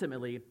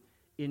ultimately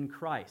in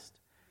Christ.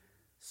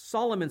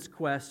 Solomon's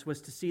quest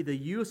was to see the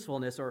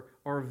usefulness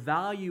or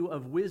value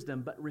of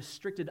wisdom, but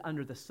restricted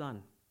under the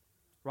sun,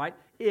 right?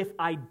 If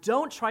I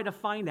don't try to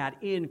find that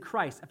in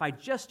Christ, if I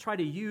just try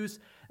to use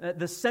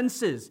the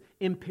senses,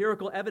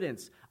 empirical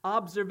evidence,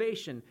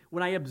 observation,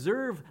 when I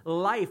observe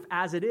life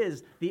as it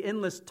is, the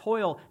endless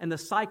toil and the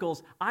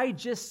cycles, I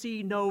just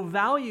see no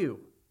value.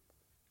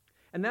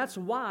 And that's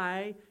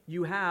why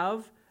you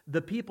have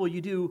the people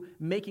you do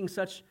making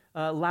such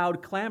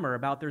loud clamor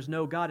about there's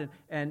no God,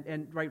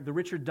 and right, the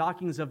Richard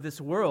Dawkins of this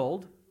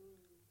world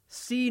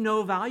see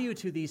no value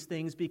to these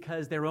things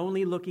because they're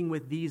only looking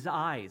with these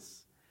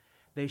eyes.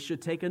 They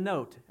should take a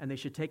note, and they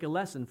should take a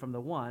lesson from the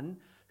one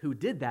who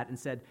did that and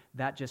said,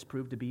 that just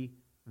proved to be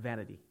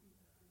vanity.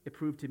 It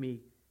proved to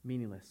be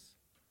meaningless.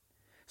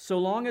 So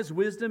long as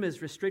wisdom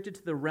is restricted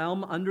to the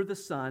realm under the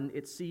sun,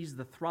 it sees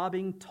the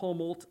throbbing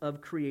tumult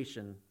of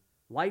creation,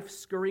 life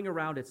scurrying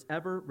around its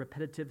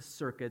ever-repetitive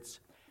circuits,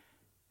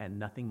 and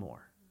nothing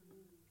more.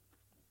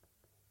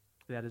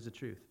 That is the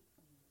truth.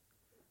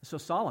 So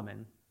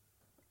Solomon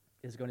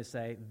is going to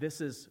say,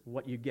 this is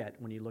what you get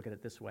when you look at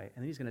it this way. And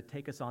then he's going to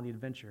take us on the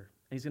adventure.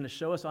 And he's going to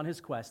show us on his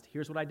quest,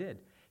 here's what I did.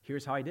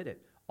 Here's how I did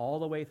it, all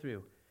the way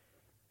through.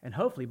 And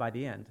hopefully by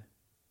the end,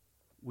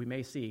 we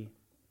may see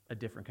a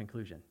different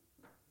conclusion.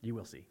 You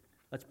will see.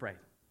 Let's pray.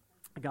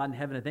 God in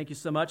heaven, I thank you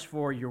so much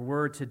for your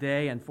word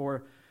today and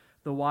for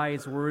the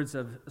wise words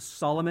of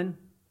Solomon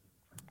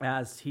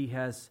as he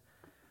has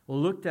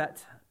looked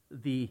at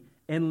the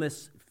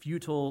endless,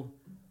 futile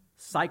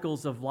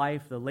cycles of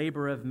life, the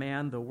labor of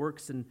man, the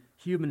works and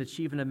human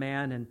achievement of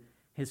man, and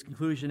his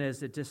conclusion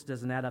is it just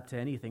doesn't add up to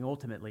anything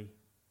ultimately.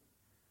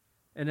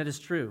 And it is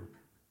true,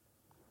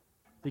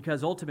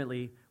 because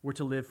ultimately we're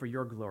to live for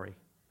your glory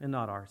and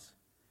not ours.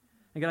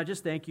 And God, I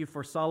just thank you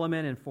for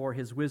Solomon and for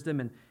his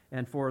wisdom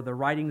and for the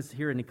writings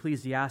here in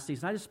Ecclesiastes.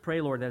 And I just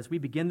pray, Lord, that as we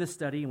begin this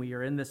study and we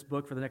are in this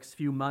book for the next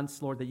few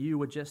months, Lord, that you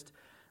would just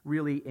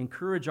really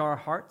encourage our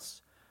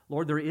hearts.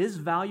 Lord, there is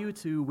value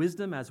to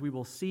wisdom, as we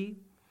will see,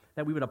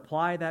 that we would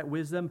apply that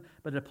wisdom,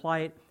 but apply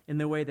it in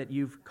the way that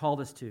you've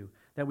called us to,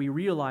 that we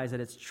realize that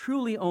it's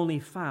truly only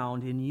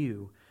found in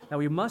you, that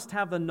we must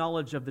have the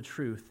knowledge of the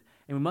truth,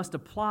 and we must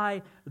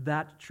apply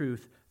that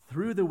truth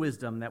through the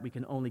wisdom that we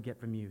can only get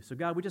from you. So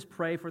God, we just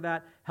pray for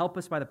that. Help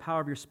us by the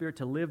power of your Spirit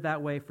to live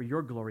that way for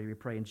your glory, we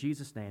pray in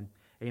Jesus' name.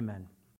 Amen.